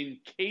in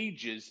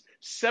cages,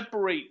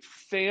 separate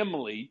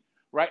family,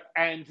 right?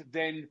 And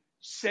then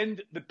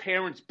send the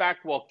parents back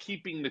while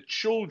keeping the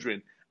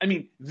children. I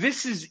mean,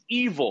 this is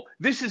evil.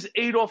 This is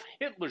Adolf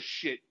Hitler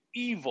shit,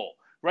 evil,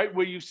 right?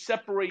 Where you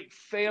separate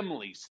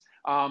families.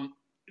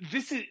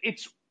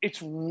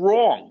 It's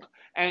wrong.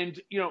 And,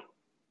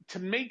 to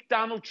make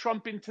Donald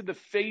Trump into the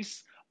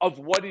face of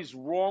what is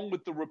wrong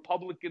with the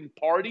Republican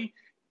Party,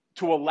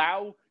 to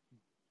allow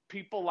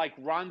people like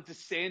Ron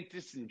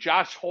DeSantis and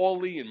Josh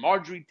Hawley and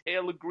Marjorie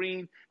Taylor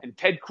Greene and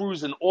Ted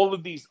Cruz and all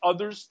of these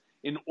others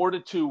in order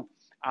to,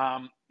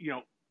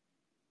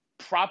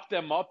 prop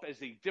them up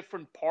as a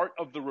different part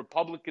of the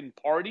Republican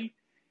Party.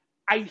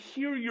 I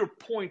hear your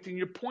point, and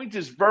your point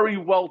is very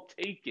well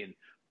taken,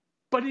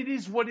 but it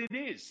is what it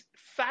is.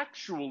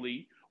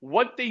 Factually,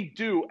 what they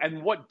do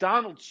and what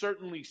Donald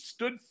certainly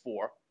stood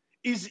for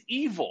is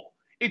evil.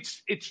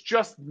 It's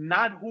just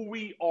not who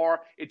we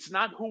are. It's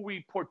not who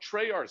we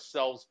portray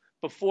ourselves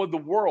before the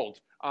world.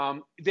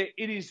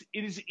 It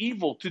is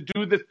evil to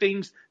do the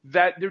things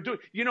that they're doing.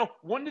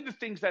 One of the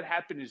things that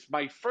happened is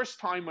my first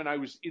time when I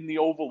was in the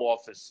Oval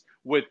Office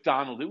with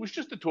Donald. It was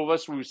just the two of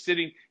us. We were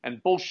sitting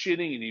and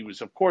bullshitting, and he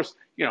was, of course,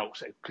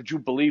 saying, "Could you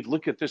believe?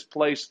 Look at this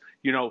place.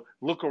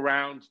 Look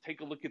around.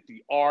 Take a look at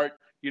the art.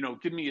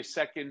 Give me a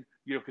second.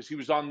 Because he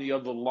was on the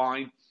other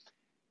line."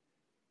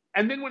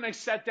 And then when I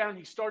sat down,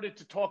 he started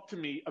to talk to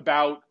me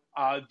about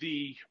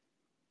the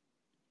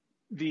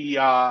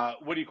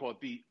what do you call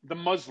it? The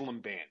Muslim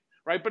ban,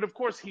 right? But of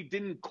course, he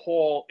didn't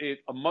call it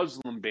a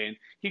Muslim ban.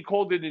 He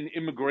called it an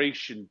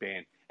immigration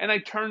ban. And I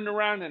turned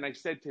around and I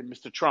said to him,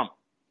 "Mr. Trump,"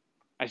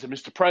 I said,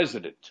 "Mr.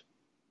 President,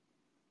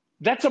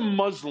 that's a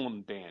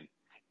Muslim ban.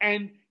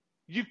 And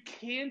you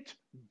can't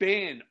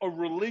ban a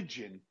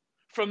religion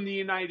from the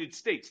United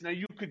States." Now,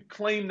 you could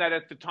claim that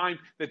at the time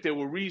that there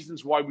were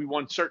reasons why we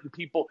want certain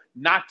people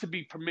not to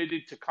be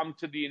permitted to come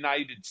to the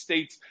United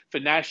States for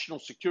national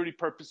security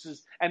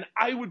purposes. And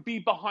I would be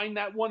behind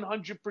that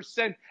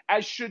 100%,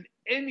 as should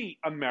any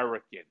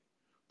American.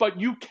 But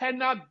you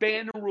cannot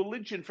ban a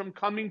religion from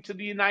coming to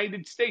the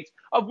United States,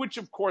 of which,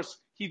 of course,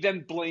 he then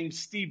blames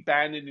Steve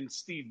Bannon and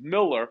Steve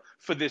Miller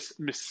for this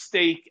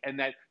mistake and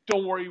that,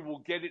 "Don't worry,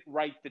 we'll get it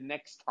right the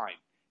next time."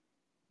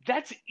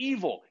 That's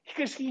evil,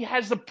 because he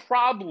has a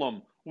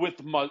problem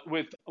with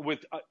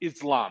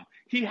Islam.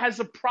 He has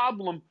a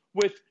problem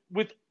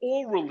with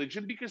all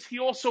religion, because he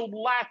also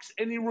lacks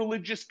any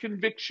religious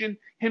conviction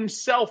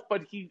himself,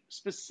 but he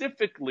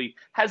specifically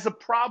has a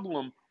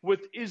problem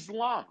with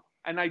Islam.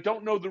 And I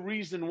don't know the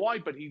reason why,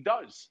 but he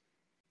does.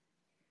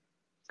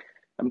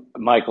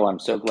 Michael, I'm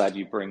so glad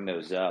you bring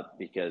those up,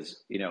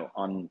 because,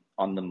 on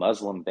the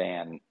Muslim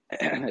ban,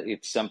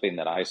 it's something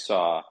that I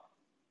saw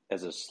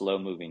as a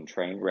slow-moving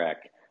train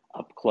wreck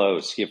up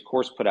close. He, of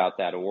course, put out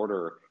that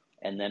order,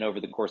 and then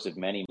over the course of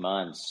many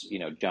months,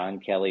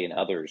 John Kelly and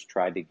others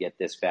tried to get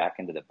this back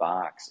into the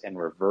box and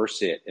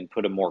reverse it and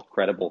put a more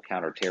credible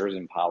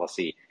counterterrorism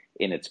policy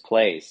in its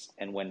place.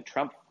 And when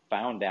Trump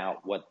found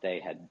out what they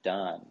had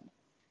done,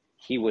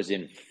 he was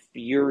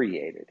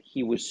infuriated.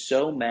 He was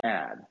so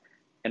mad.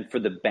 And for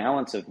the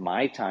balance of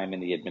my time in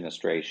the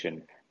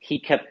administration, he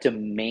kept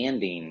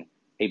demanding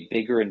a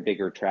bigger and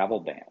bigger travel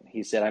ban.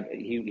 He said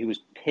he was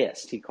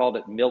pissed. He called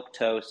it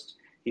milquetoast.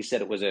 He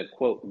said it was a,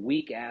 quote,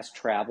 weak-ass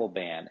travel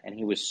ban, and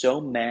he was so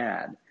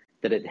mad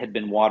that it had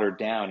been watered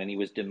down, and he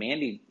was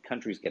demanding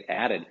countries get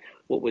added.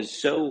 What was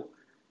so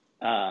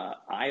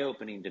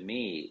eye-opening to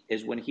me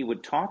is when he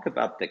would talk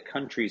about the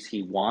countries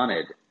he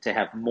wanted to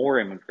have more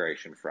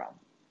immigration from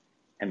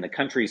and the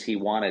countries he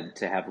wanted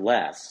to have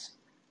less,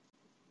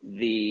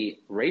 the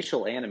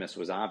racial animus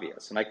was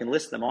obvious, and I can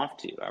list them off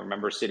to you. I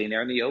remember sitting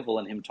there in the Oval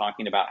and him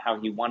talking about how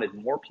he wanted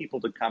more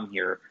people to come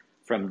here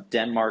from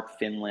Denmark,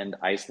 Finland,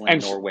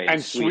 Iceland, Norway,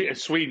 and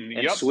Sweden.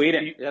 And yep.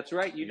 Sweden. That's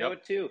right. You know Yep.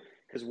 it too.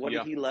 Because what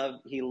did he love?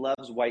 He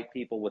loves white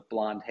people with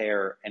blonde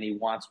hair, and he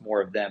wants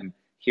more of them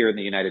here in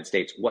the United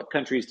States. What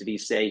countries did he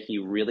say he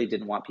really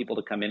didn't want people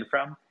to come in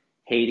from?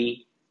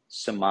 Haiti,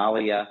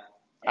 Somalia,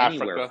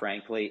 anywhere, Africa.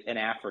 frankly, in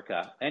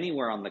Africa,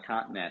 anywhere on the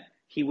continent.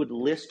 He would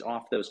list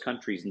off those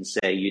countries and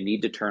say, you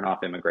need to turn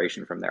off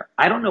immigration from there.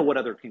 I don't know what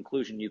other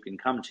conclusion you can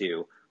come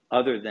to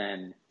other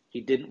than he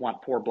didn't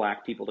want poor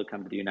black people to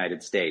come to the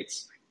United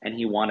States, and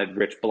he wanted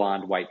rich,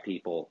 blonde, white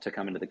people to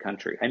come into the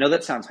country. I know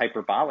that sounds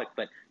hyperbolic,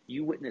 but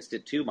you witnessed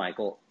it too,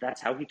 Michael.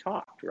 That's how he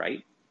talked,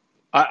 right?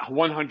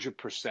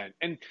 100%.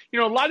 And,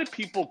 a lot of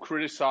people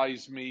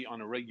criticize me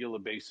on a regular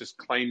basis,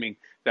 claiming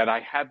that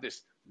I have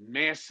this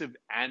massive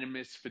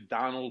animus for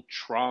Donald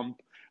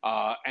Trump,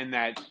 and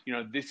that,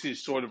 this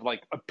is sort of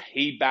like a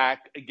payback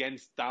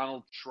against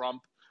Donald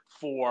Trump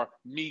for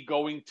me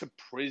going to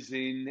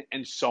prison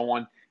and so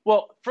on.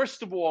 Well,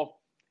 first of all,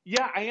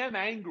 yeah, I am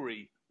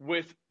angry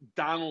with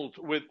Donald,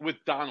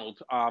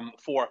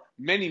 for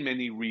many,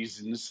 many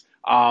reasons.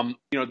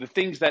 The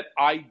things that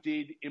I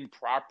did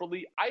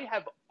improperly, I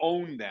have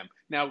owned them.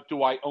 Now,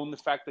 do I own the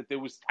fact that there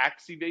was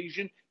tax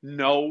evasion?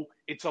 No,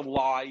 it's a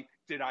lie.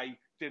 Did I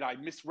did I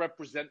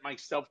misrepresent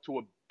myself to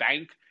a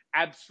bank?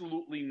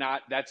 Absolutely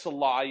not. That's a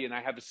lie. And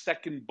I have a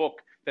second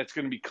book that's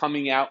going to be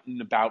coming out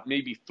in about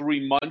maybe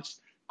 3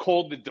 months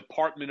called The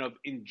Department of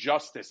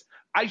Injustice.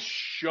 I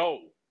show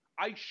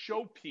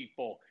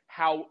people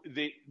how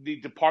the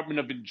Department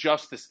of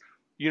Injustice,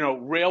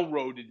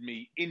 railroaded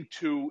me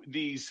into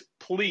these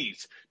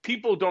pleas.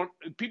 People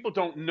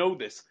don't know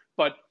this,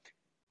 but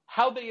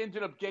how they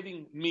ended up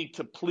getting me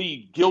to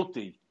plead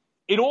guilty,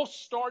 it all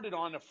started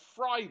on a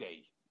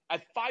Friday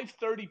at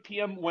 5:30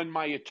 p.m. when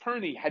my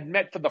attorney had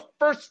met for the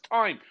first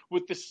time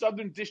with the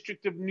Southern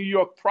District of New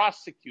York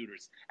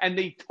prosecutors, and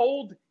they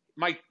told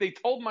my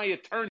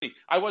attorney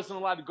I wasn't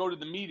allowed to go to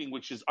the meeting,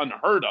 which is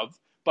unheard of,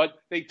 but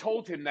they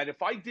told him that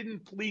if I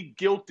didn't plead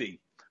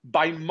guilty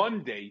by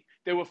Monday,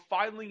 they were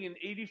filing an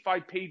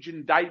 85-page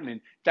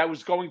indictment that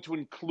was going to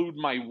include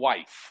my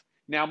wife.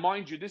 Now,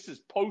 mind you, this is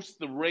post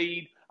the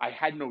raid. I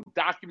had no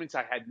documents.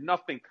 I had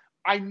nothing.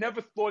 I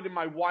never thought in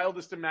my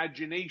wildest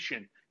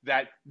imagination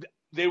that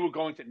they were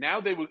going to. Now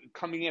they were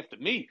coming after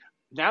me.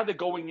 Now they're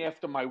going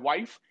after my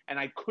wife, and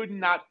I could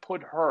not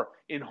put her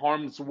in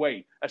harm's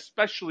way,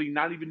 especially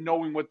not even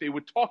knowing what they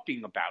were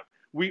talking about.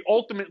 We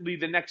ultimately,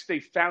 the next day,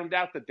 found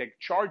out that they're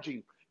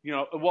charging,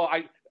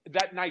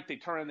 that night they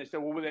turned around and they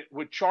said, well,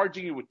 we're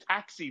charging you with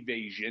tax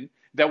evasion,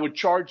 that we're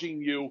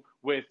charging you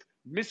with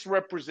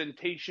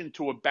misrepresentation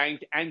to a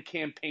bank and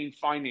campaign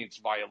finance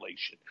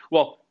violation.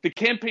 Well, the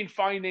campaign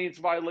finance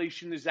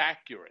violation is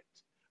accurate.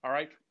 All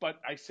right. But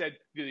I said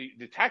the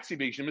tax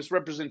evasion,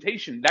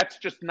 misrepresentation, that's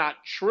just not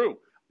true.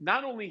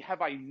 Not only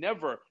have I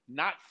never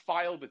not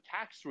filed a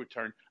tax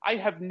return,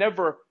 I've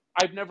never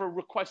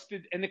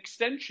requested an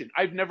extension.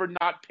 I've never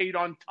not paid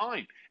on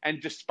time.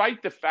 And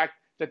despite the fact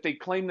that they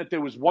claim that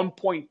there was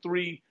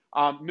 1.3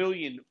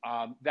 million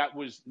that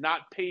was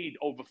not paid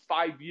over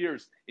 5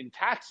 years in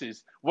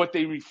taxes, what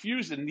they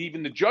refused, and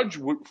even the judge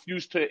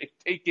refused to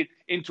take it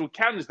into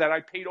account, is that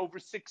I paid over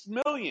 6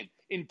 million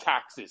in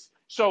taxes.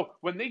 So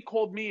when they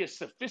called me a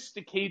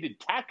sophisticated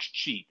tax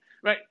cheat,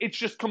 right, it's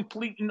just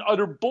complete and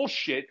utter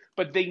bullshit,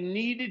 but they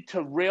needed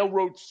to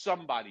railroad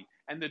somebody.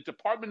 And the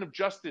Department of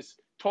Justice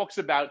talks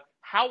about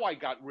how I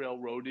got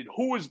railroaded,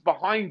 who was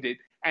behind it,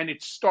 and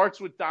it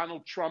starts with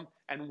Donald Trump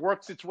and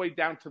works its way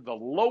down to the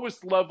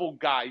lowest level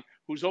guy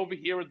who's over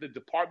here at the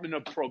Department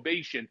of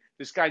Probation,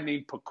 this guy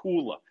named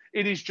Pakula.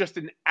 It is just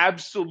an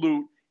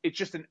absolute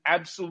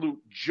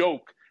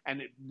joke.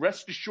 And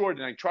rest assured,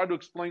 and I try to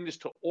explain this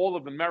to all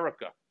of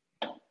America,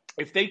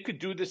 if they could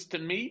do this to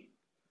me,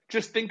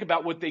 just think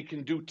about what they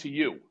can do to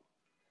you.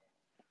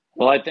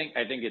 Well, I think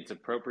it's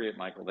appropriate,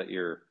 Michael, that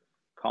you're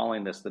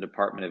calling this the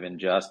Department of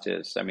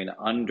Injustice. I mean,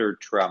 under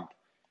Trump,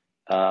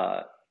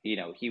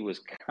 he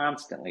was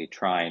constantly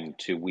trying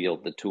to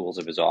wield the tools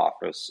of his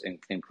office,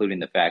 including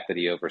the fact that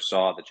he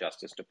oversaw the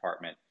Justice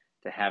Department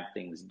to have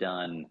things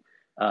done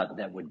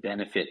that would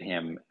benefit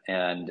him.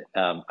 And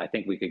I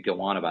think we could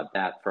go on about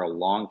that for a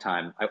long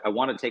time. I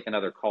want to take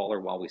another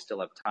caller while we still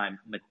have time.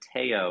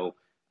 Mateo,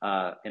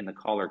 in the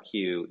caller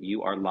queue,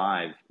 you are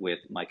live with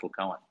Michael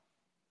Cohen.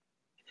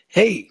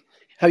 Hey,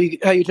 how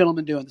you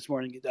gentlemen doing this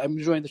morning? I'm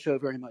enjoying the show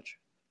very much.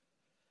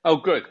 Oh,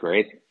 good.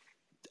 Great.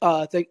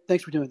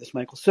 Thanks for doing this,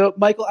 Michael. So,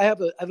 Michael, I have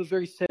a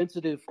very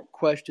sensitive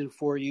question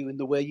for you, and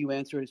the way you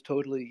answer it is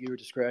totally your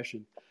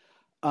discretion.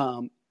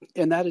 And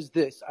that is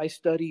this: I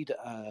studied,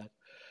 the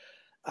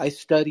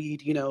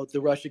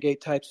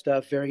Russiagate type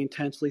stuff very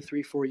intensely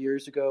 3-4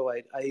 years ago.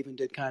 I even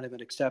did kind of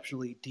an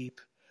exceptionally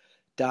deep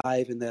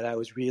dive in that. I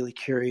was really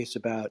curious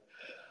about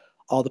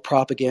all the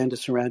propaganda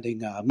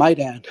surrounding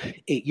Maidan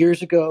 8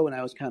 years ago, and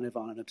I was kind of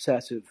on an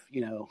obsessive,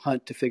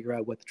 hunt to figure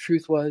out what the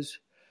truth was.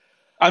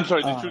 I'm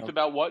sorry, the truth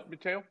about what,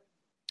 Mateo?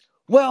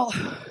 Well,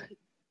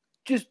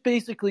 just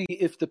basically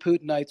if the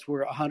Putinites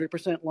were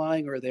 100%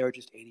 lying or they were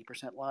just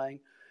 80%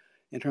 lying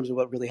in terms of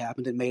what really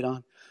happened in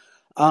Maidan.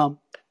 I'm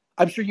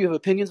sure you have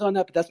opinions on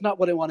that, but that's not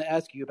what I want to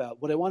ask you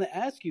about. What I want to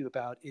ask you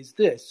about is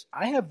this.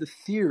 I have the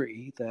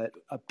theory that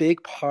a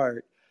big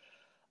part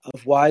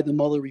of why the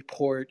Mueller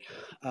report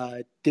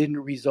didn't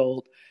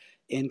result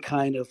in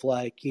kind of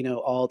like,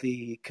 all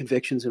the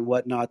convictions and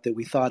whatnot that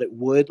we thought it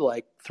would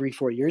like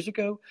 3-4 years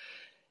ago.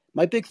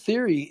 My big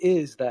theory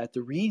is that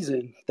the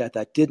reason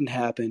that didn't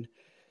happen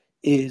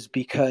is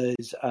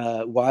because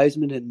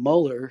Weissmann and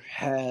Mueller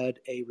had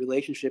a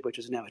relationship, which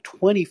is now a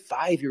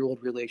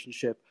 25-year-old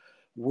relationship,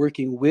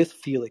 working with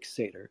Felix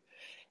Sater.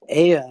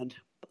 And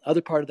the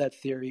other part of that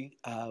theory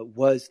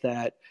was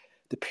that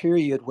the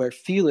period where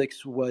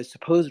Felix was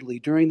supposedly,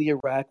 during the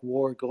Iraq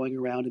War, going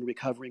around and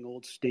recovering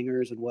old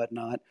stingers and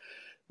whatnot,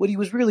 what he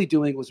was really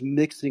doing was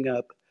mixing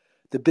up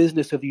the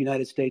business of the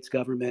United States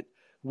government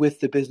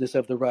with the business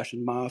of the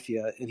Russian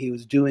mafia, and he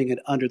was doing it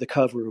under the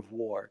cover of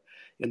war.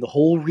 And the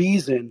whole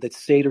reason that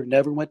Sater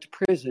never went to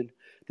prison,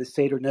 that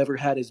Sater never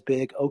had his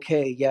big,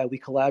 okay, yeah, we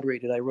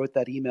collaborated, I wrote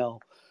that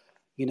email,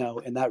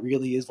 and that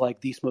really is like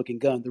the smoking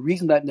gun. The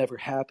reason that never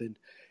happened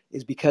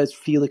is because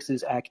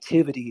Felix's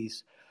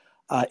activities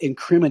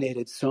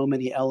incriminated so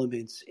many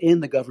elements in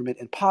the government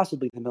and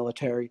possibly the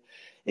military,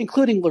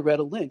 including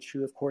Loretta Lynch,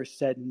 who of course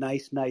said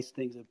nice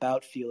things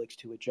about Felix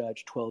to a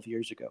judge 12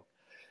 years ago.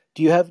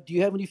 Do you have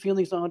any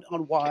feelings on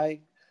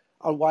why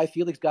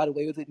Felix got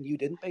away with it and you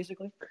didn't,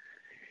 basically?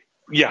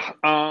 Yeah.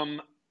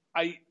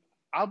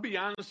 I'll be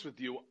honest with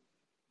you.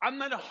 I'm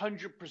not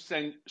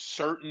 100%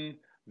 certain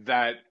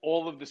that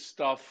all of the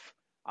stuff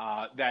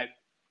that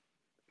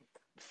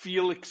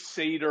Felix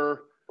Sater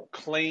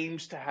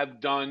claims to have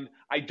done,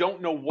 I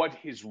don't know what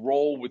his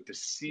role with the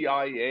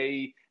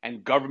CIA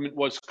and government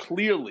was.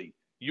 Clearly,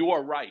 you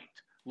are right.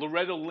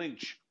 Loretta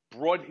Lynch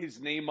brought his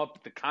name up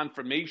at the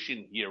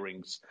confirmation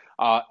hearings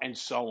and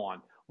so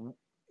on.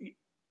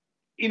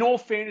 In all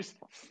fairness,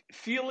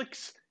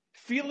 Felix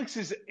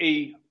is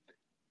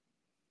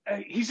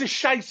he's a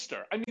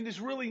shyster. I mean,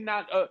 there's really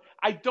not.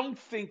 I don't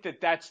think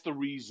that that's the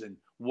reason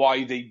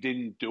why they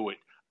didn't do it.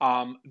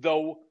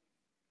 Though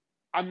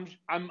I'm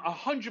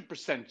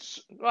 100%.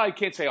 Well, I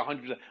can't say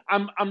 100%.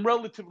 I'm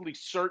relatively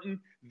certain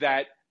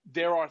that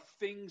there are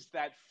things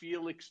that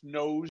Felix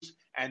knows,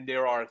 and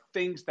there are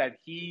things that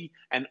he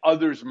and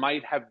others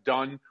might have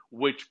done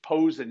which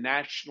pose a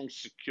national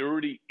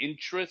security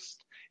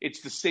interest.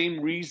 It's the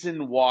same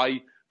reason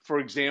why, for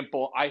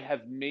example, I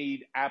have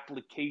made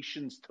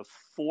applications to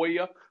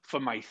FOIA for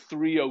my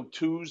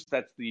 302s.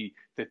 That's the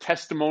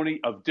testimony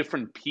of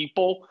different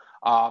people,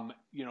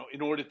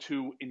 in order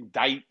to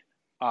indict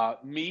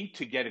me,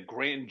 to get a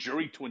grand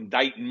jury to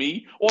indict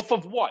me. Off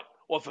of what?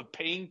 Off of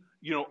paying,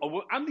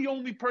 I'm the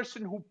only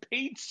person who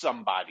paid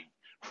somebody,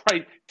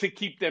 right, to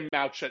keep their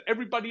mouth shut.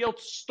 Everybody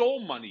else stole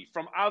money,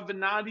 from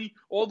Avenatti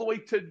all the way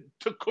to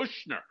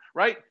Kushner,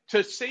 right, to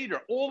Sater,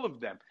 all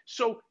of them.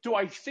 So do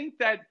I think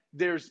that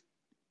there's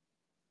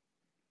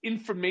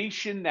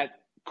information that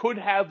could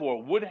have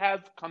or would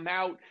have come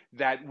out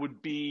that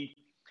would be,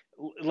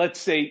 let's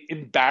say,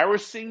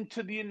 embarrassing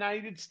to the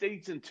United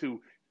States and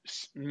to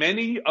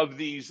many of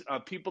these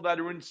people that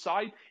are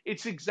inside?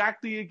 It's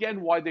exactly,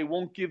 again, why they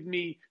won't give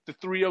me the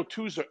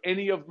 302s or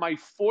any of my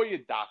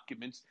FOIA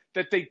documents,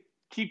 that they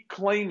keep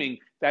claiming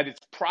that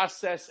it's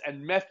process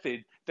and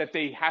method, that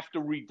they have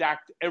to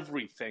redact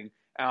everything,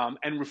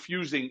 and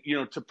refusing,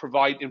 to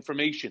provide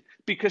information.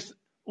 Because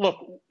look,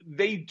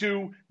 they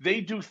do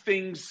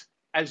things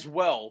as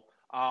well.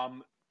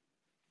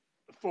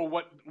 For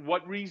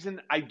what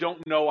reason, I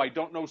don't know. I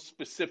don't know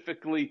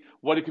specifically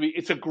what it could be.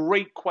 It's a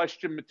great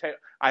question, Mateo.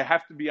 I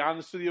have to be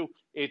honest with you.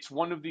 It's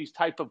one of these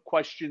type of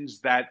questions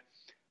that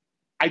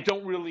I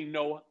don't really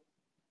know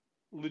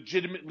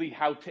legitimately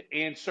how to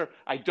answer.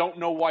 I don't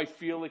know why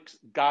Felix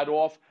got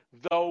off,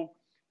 though.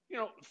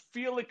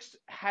 Felix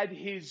had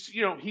his,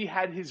 he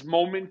had his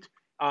moment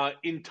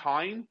in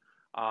time.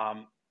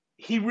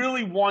 He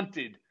really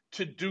wanted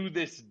to do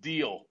this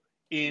deal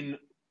in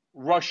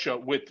Russia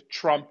with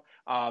Trump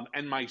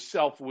and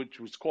myself, which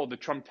was called the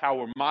Trump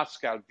Tower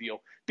Moscow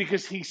deal,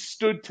 because he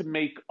stood to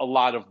make a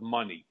lot of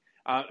money.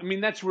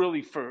 That's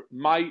really, for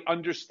my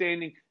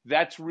understanding,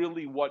 that's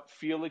really what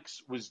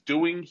Felix was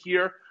doing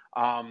here.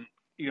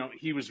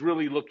 He was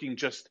really looking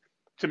just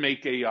to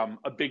make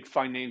a big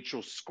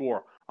financial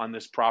score on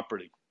this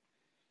property.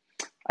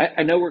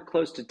 I know we're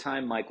close to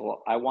time,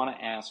 Michael. I want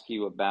to ask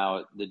you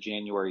about the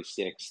January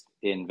 6th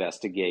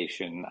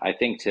investigation. I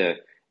think to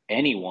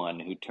anyone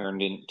who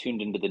tuned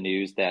into the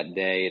news that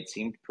day, it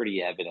seemed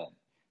pretty evident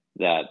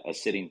that a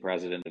sitting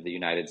president of the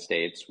United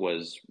States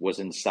was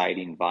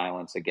inciting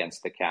violence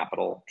against the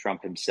Capitol.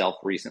 Trump himself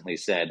recently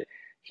said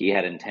he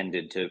had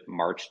intended to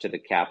march to the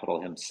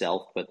Capitol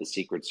himself, but the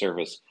Secret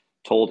Service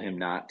told him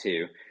not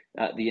to.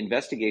 The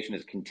investigation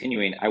is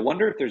continuing. I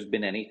wonder if there's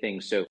been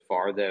anything so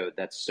far, though,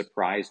 that's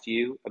surprised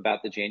you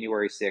about the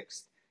January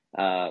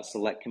 6th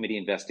Select Committee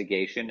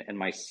investigation. And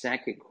my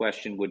second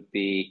question would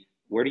be,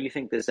 where do you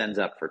think this ends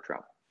up for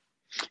Trump?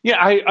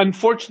 Yeah,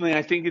 unfortunately,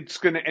 I think it's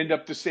going to end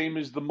up the same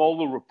as the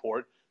Mueller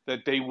report, that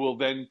they will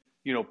then,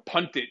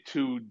 punt it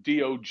to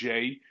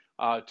DOJ,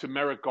 to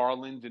Merrick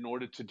Garland, in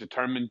order to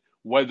determine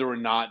whether or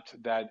not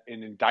that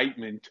an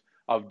indictment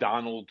of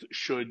Donald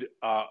should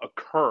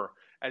occur.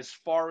 As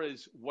far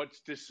as what's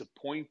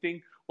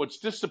disappointing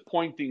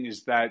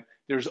is that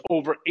there's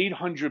over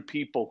 800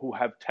 people who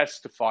have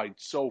testified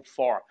so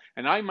far.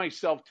 And I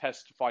myself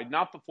testified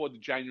not before the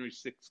January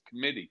 6th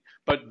committee,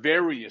 but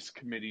various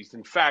committees.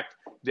 In fact,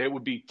 there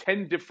would be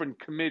 10 different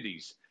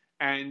committees.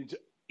 And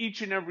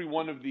each and every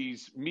one of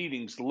these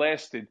meetings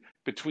lasted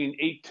between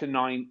 8 to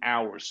 9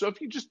 hours. So if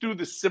you just do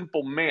the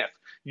simple math,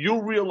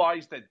 you'll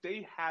realize that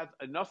they have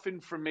enough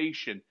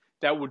information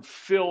that would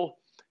fill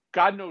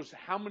God knows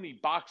how many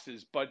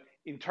boxes, but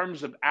in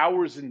terms of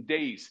hours and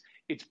days,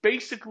 it's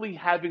basically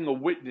having a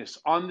witness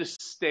on the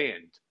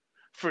stand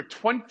for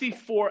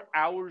 24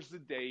 hours a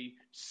day,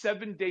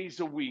 7 days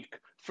a week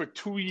for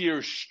 2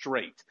 years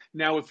straight.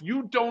 Now, if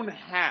you don't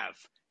have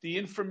the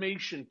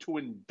information to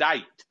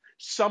indict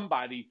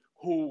somebody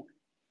who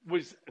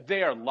was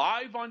there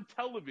live on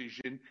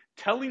television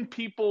telling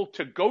people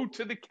to go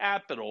to the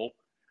Capitol,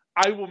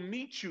 I will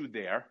meet you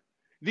there.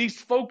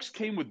 These folks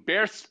came with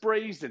bear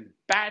sprays and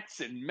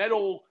bats and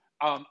metal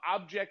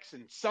objects,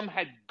 and some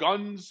had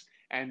guns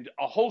and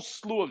a whole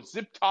slew of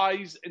zip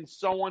ties and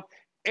so on.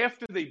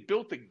 after they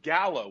built a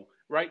gallows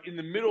right in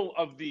the middle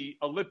of the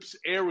ellipse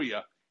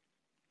area,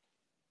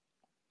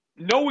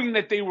 knowing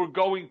that they were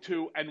going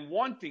to and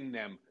wanting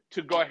them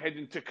to go ahead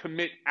and to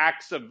commit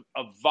acts of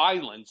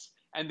violence.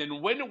 And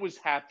then when it was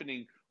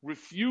happening,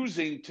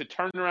 refusing to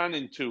turn around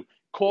and to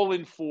call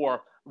in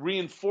for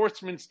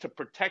reinforcements to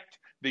protect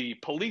the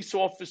police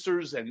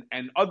officers and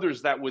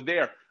others that were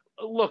there.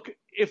 Look,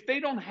 if they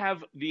don't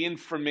have the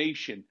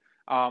information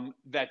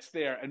that's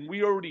there, and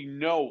we already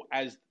know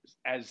as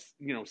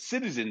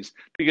citizens,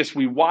 because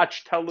we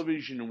watch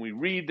television and we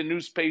read the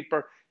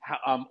newspaper,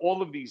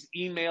 all of these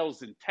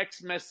emails and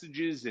text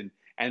messages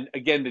and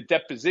again the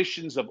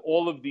depositions of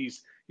all of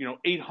these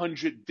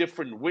 800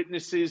 different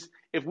witnesses.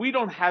 If we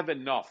don't have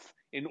enough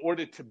in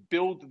order to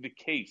build the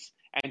case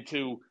and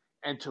to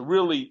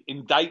really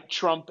indict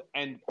Trump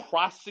and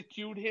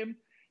prosecute him,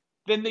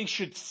 then they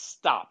should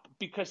stop,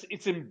 because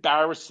it's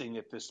embarrassing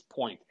at this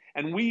point.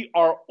 And we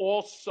are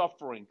all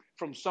suffering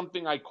from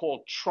something I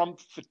call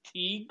Trump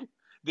fatigue,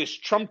 this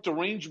Trump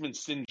derangement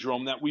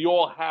syndrome that we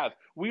all have.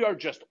 We are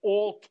just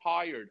all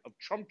tired of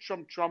Trump,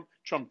 Trump, Trump,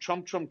 Trump,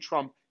 Trump, Trump,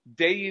 Trump,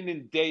 day in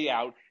and day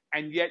out.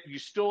 And yet you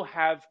still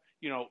have,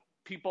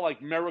 people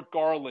like Merrick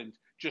Garland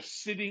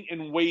just sitting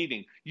and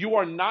waiting. You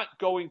are not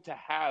going to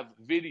have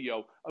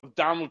video of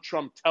Donald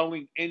Trump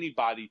telling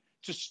anybody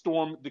to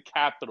storm the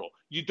Capitol.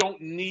 You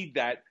don't need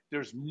that.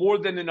 There's more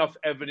than enough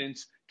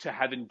evidence to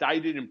have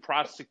indicted and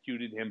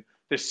prosecuted him.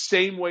 The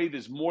same way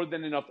there's more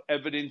than enough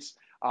evidence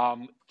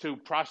to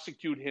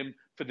prosecute him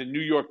for the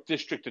New York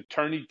District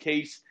Attorney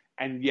case,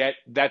 and yet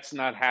that's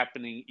not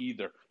happening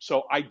either.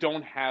 So I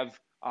don't have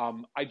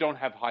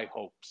high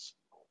hopes.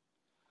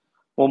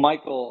 Well,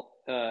 Michael,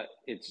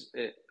 it's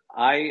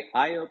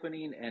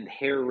eye-opening and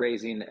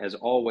hair-raising as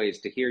always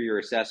to hear your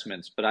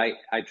assessments, but I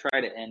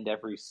try to end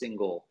every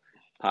single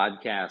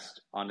podcast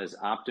on as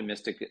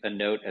optimistic a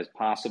note as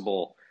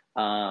possible.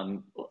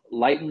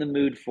 Lighten the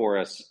mood for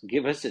us.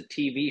 Give us a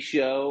TV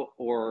show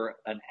or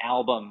an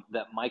album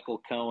that Michael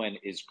Cohen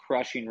is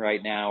crushing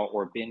right now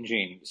or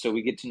binging, so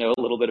we get to know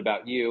a little bit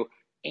about you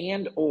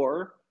and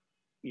or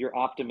your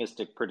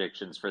optimistic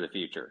predictions for the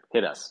future.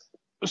 Hit us.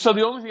 So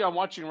the only thing I'm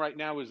watching right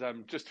now is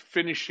I'm just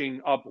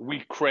finishing up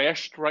We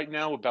Crashed right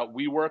now about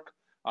WeWork.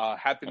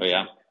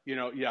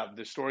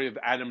 The story of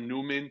Adam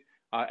Newman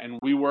and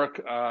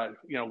WeWork.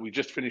 We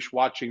just finished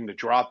watching The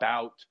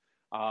Dropout.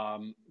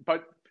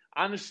 But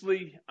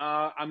honestly,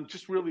 I'm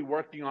just really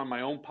working on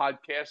my own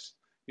podcast,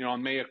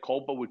 on Mea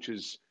Culpa, which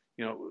is,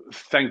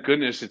 thank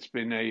goodness it's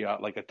been a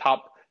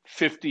top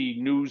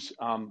 50 news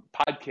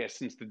podcast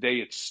since the day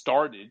it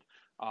started.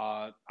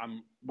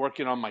 I'm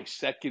working on my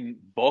second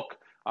book.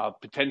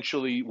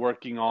 Potentially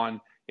working on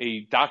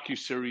a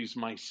docuseries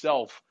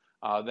myself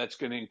that's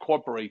going to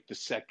incorporate the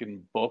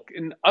second book.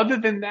 And other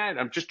than that,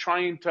 I'm just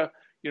trying to,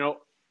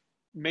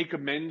 make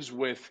amends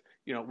with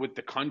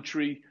the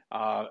country.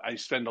 I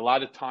spend a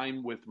lot of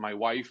time with my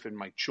wife and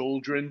my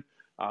children,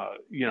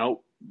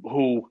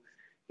 who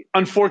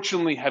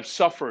unfortunately have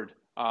suffered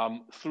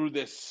through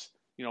this,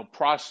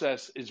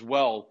 process as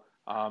well.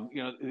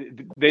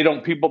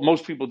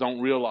 Most people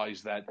don't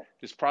realize that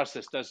this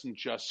process doesn't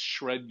just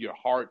shred your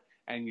heart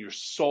and your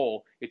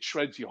soul, it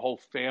shreds your whole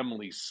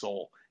family's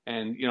soul.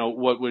 And,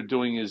 what we're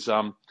doing is,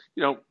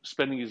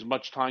 spending as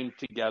much time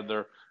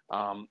together,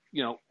 and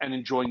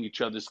enjoying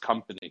each other's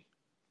company.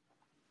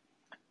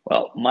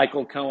 Well,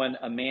 Michael Cohen,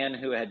 a man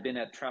who had been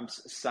at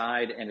Trump's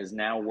side and is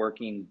now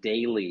working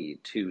daily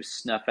to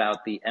snuff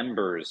out the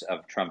embers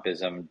of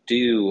Trumpism,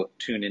 do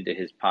tune into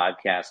his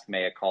podcast,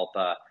 Mea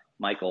Culpa.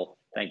 Michael,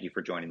 thank you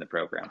for joining the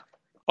program.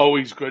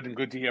 Always good, and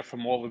good to hear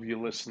from all of your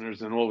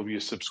listeners and all of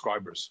your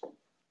subscribers.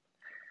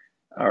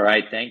 All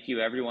right. Thank you,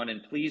 everyone.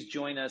 And please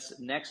join us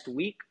next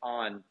week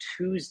on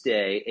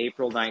Tuesday,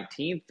 April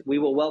 19th. We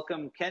will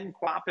welcome Ken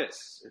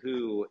Kwapis,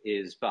 who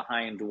is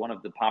behind one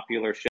of the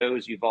popular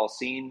shows you've all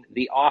seen,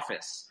 The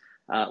Office.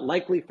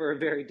 Likely for a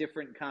very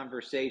different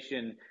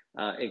conversation.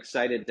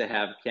 Excited to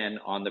have Ken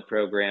on the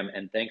program.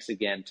 And thanks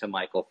again to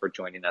Michael for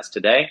joining us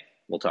today.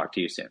 We'll talk to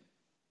you soon.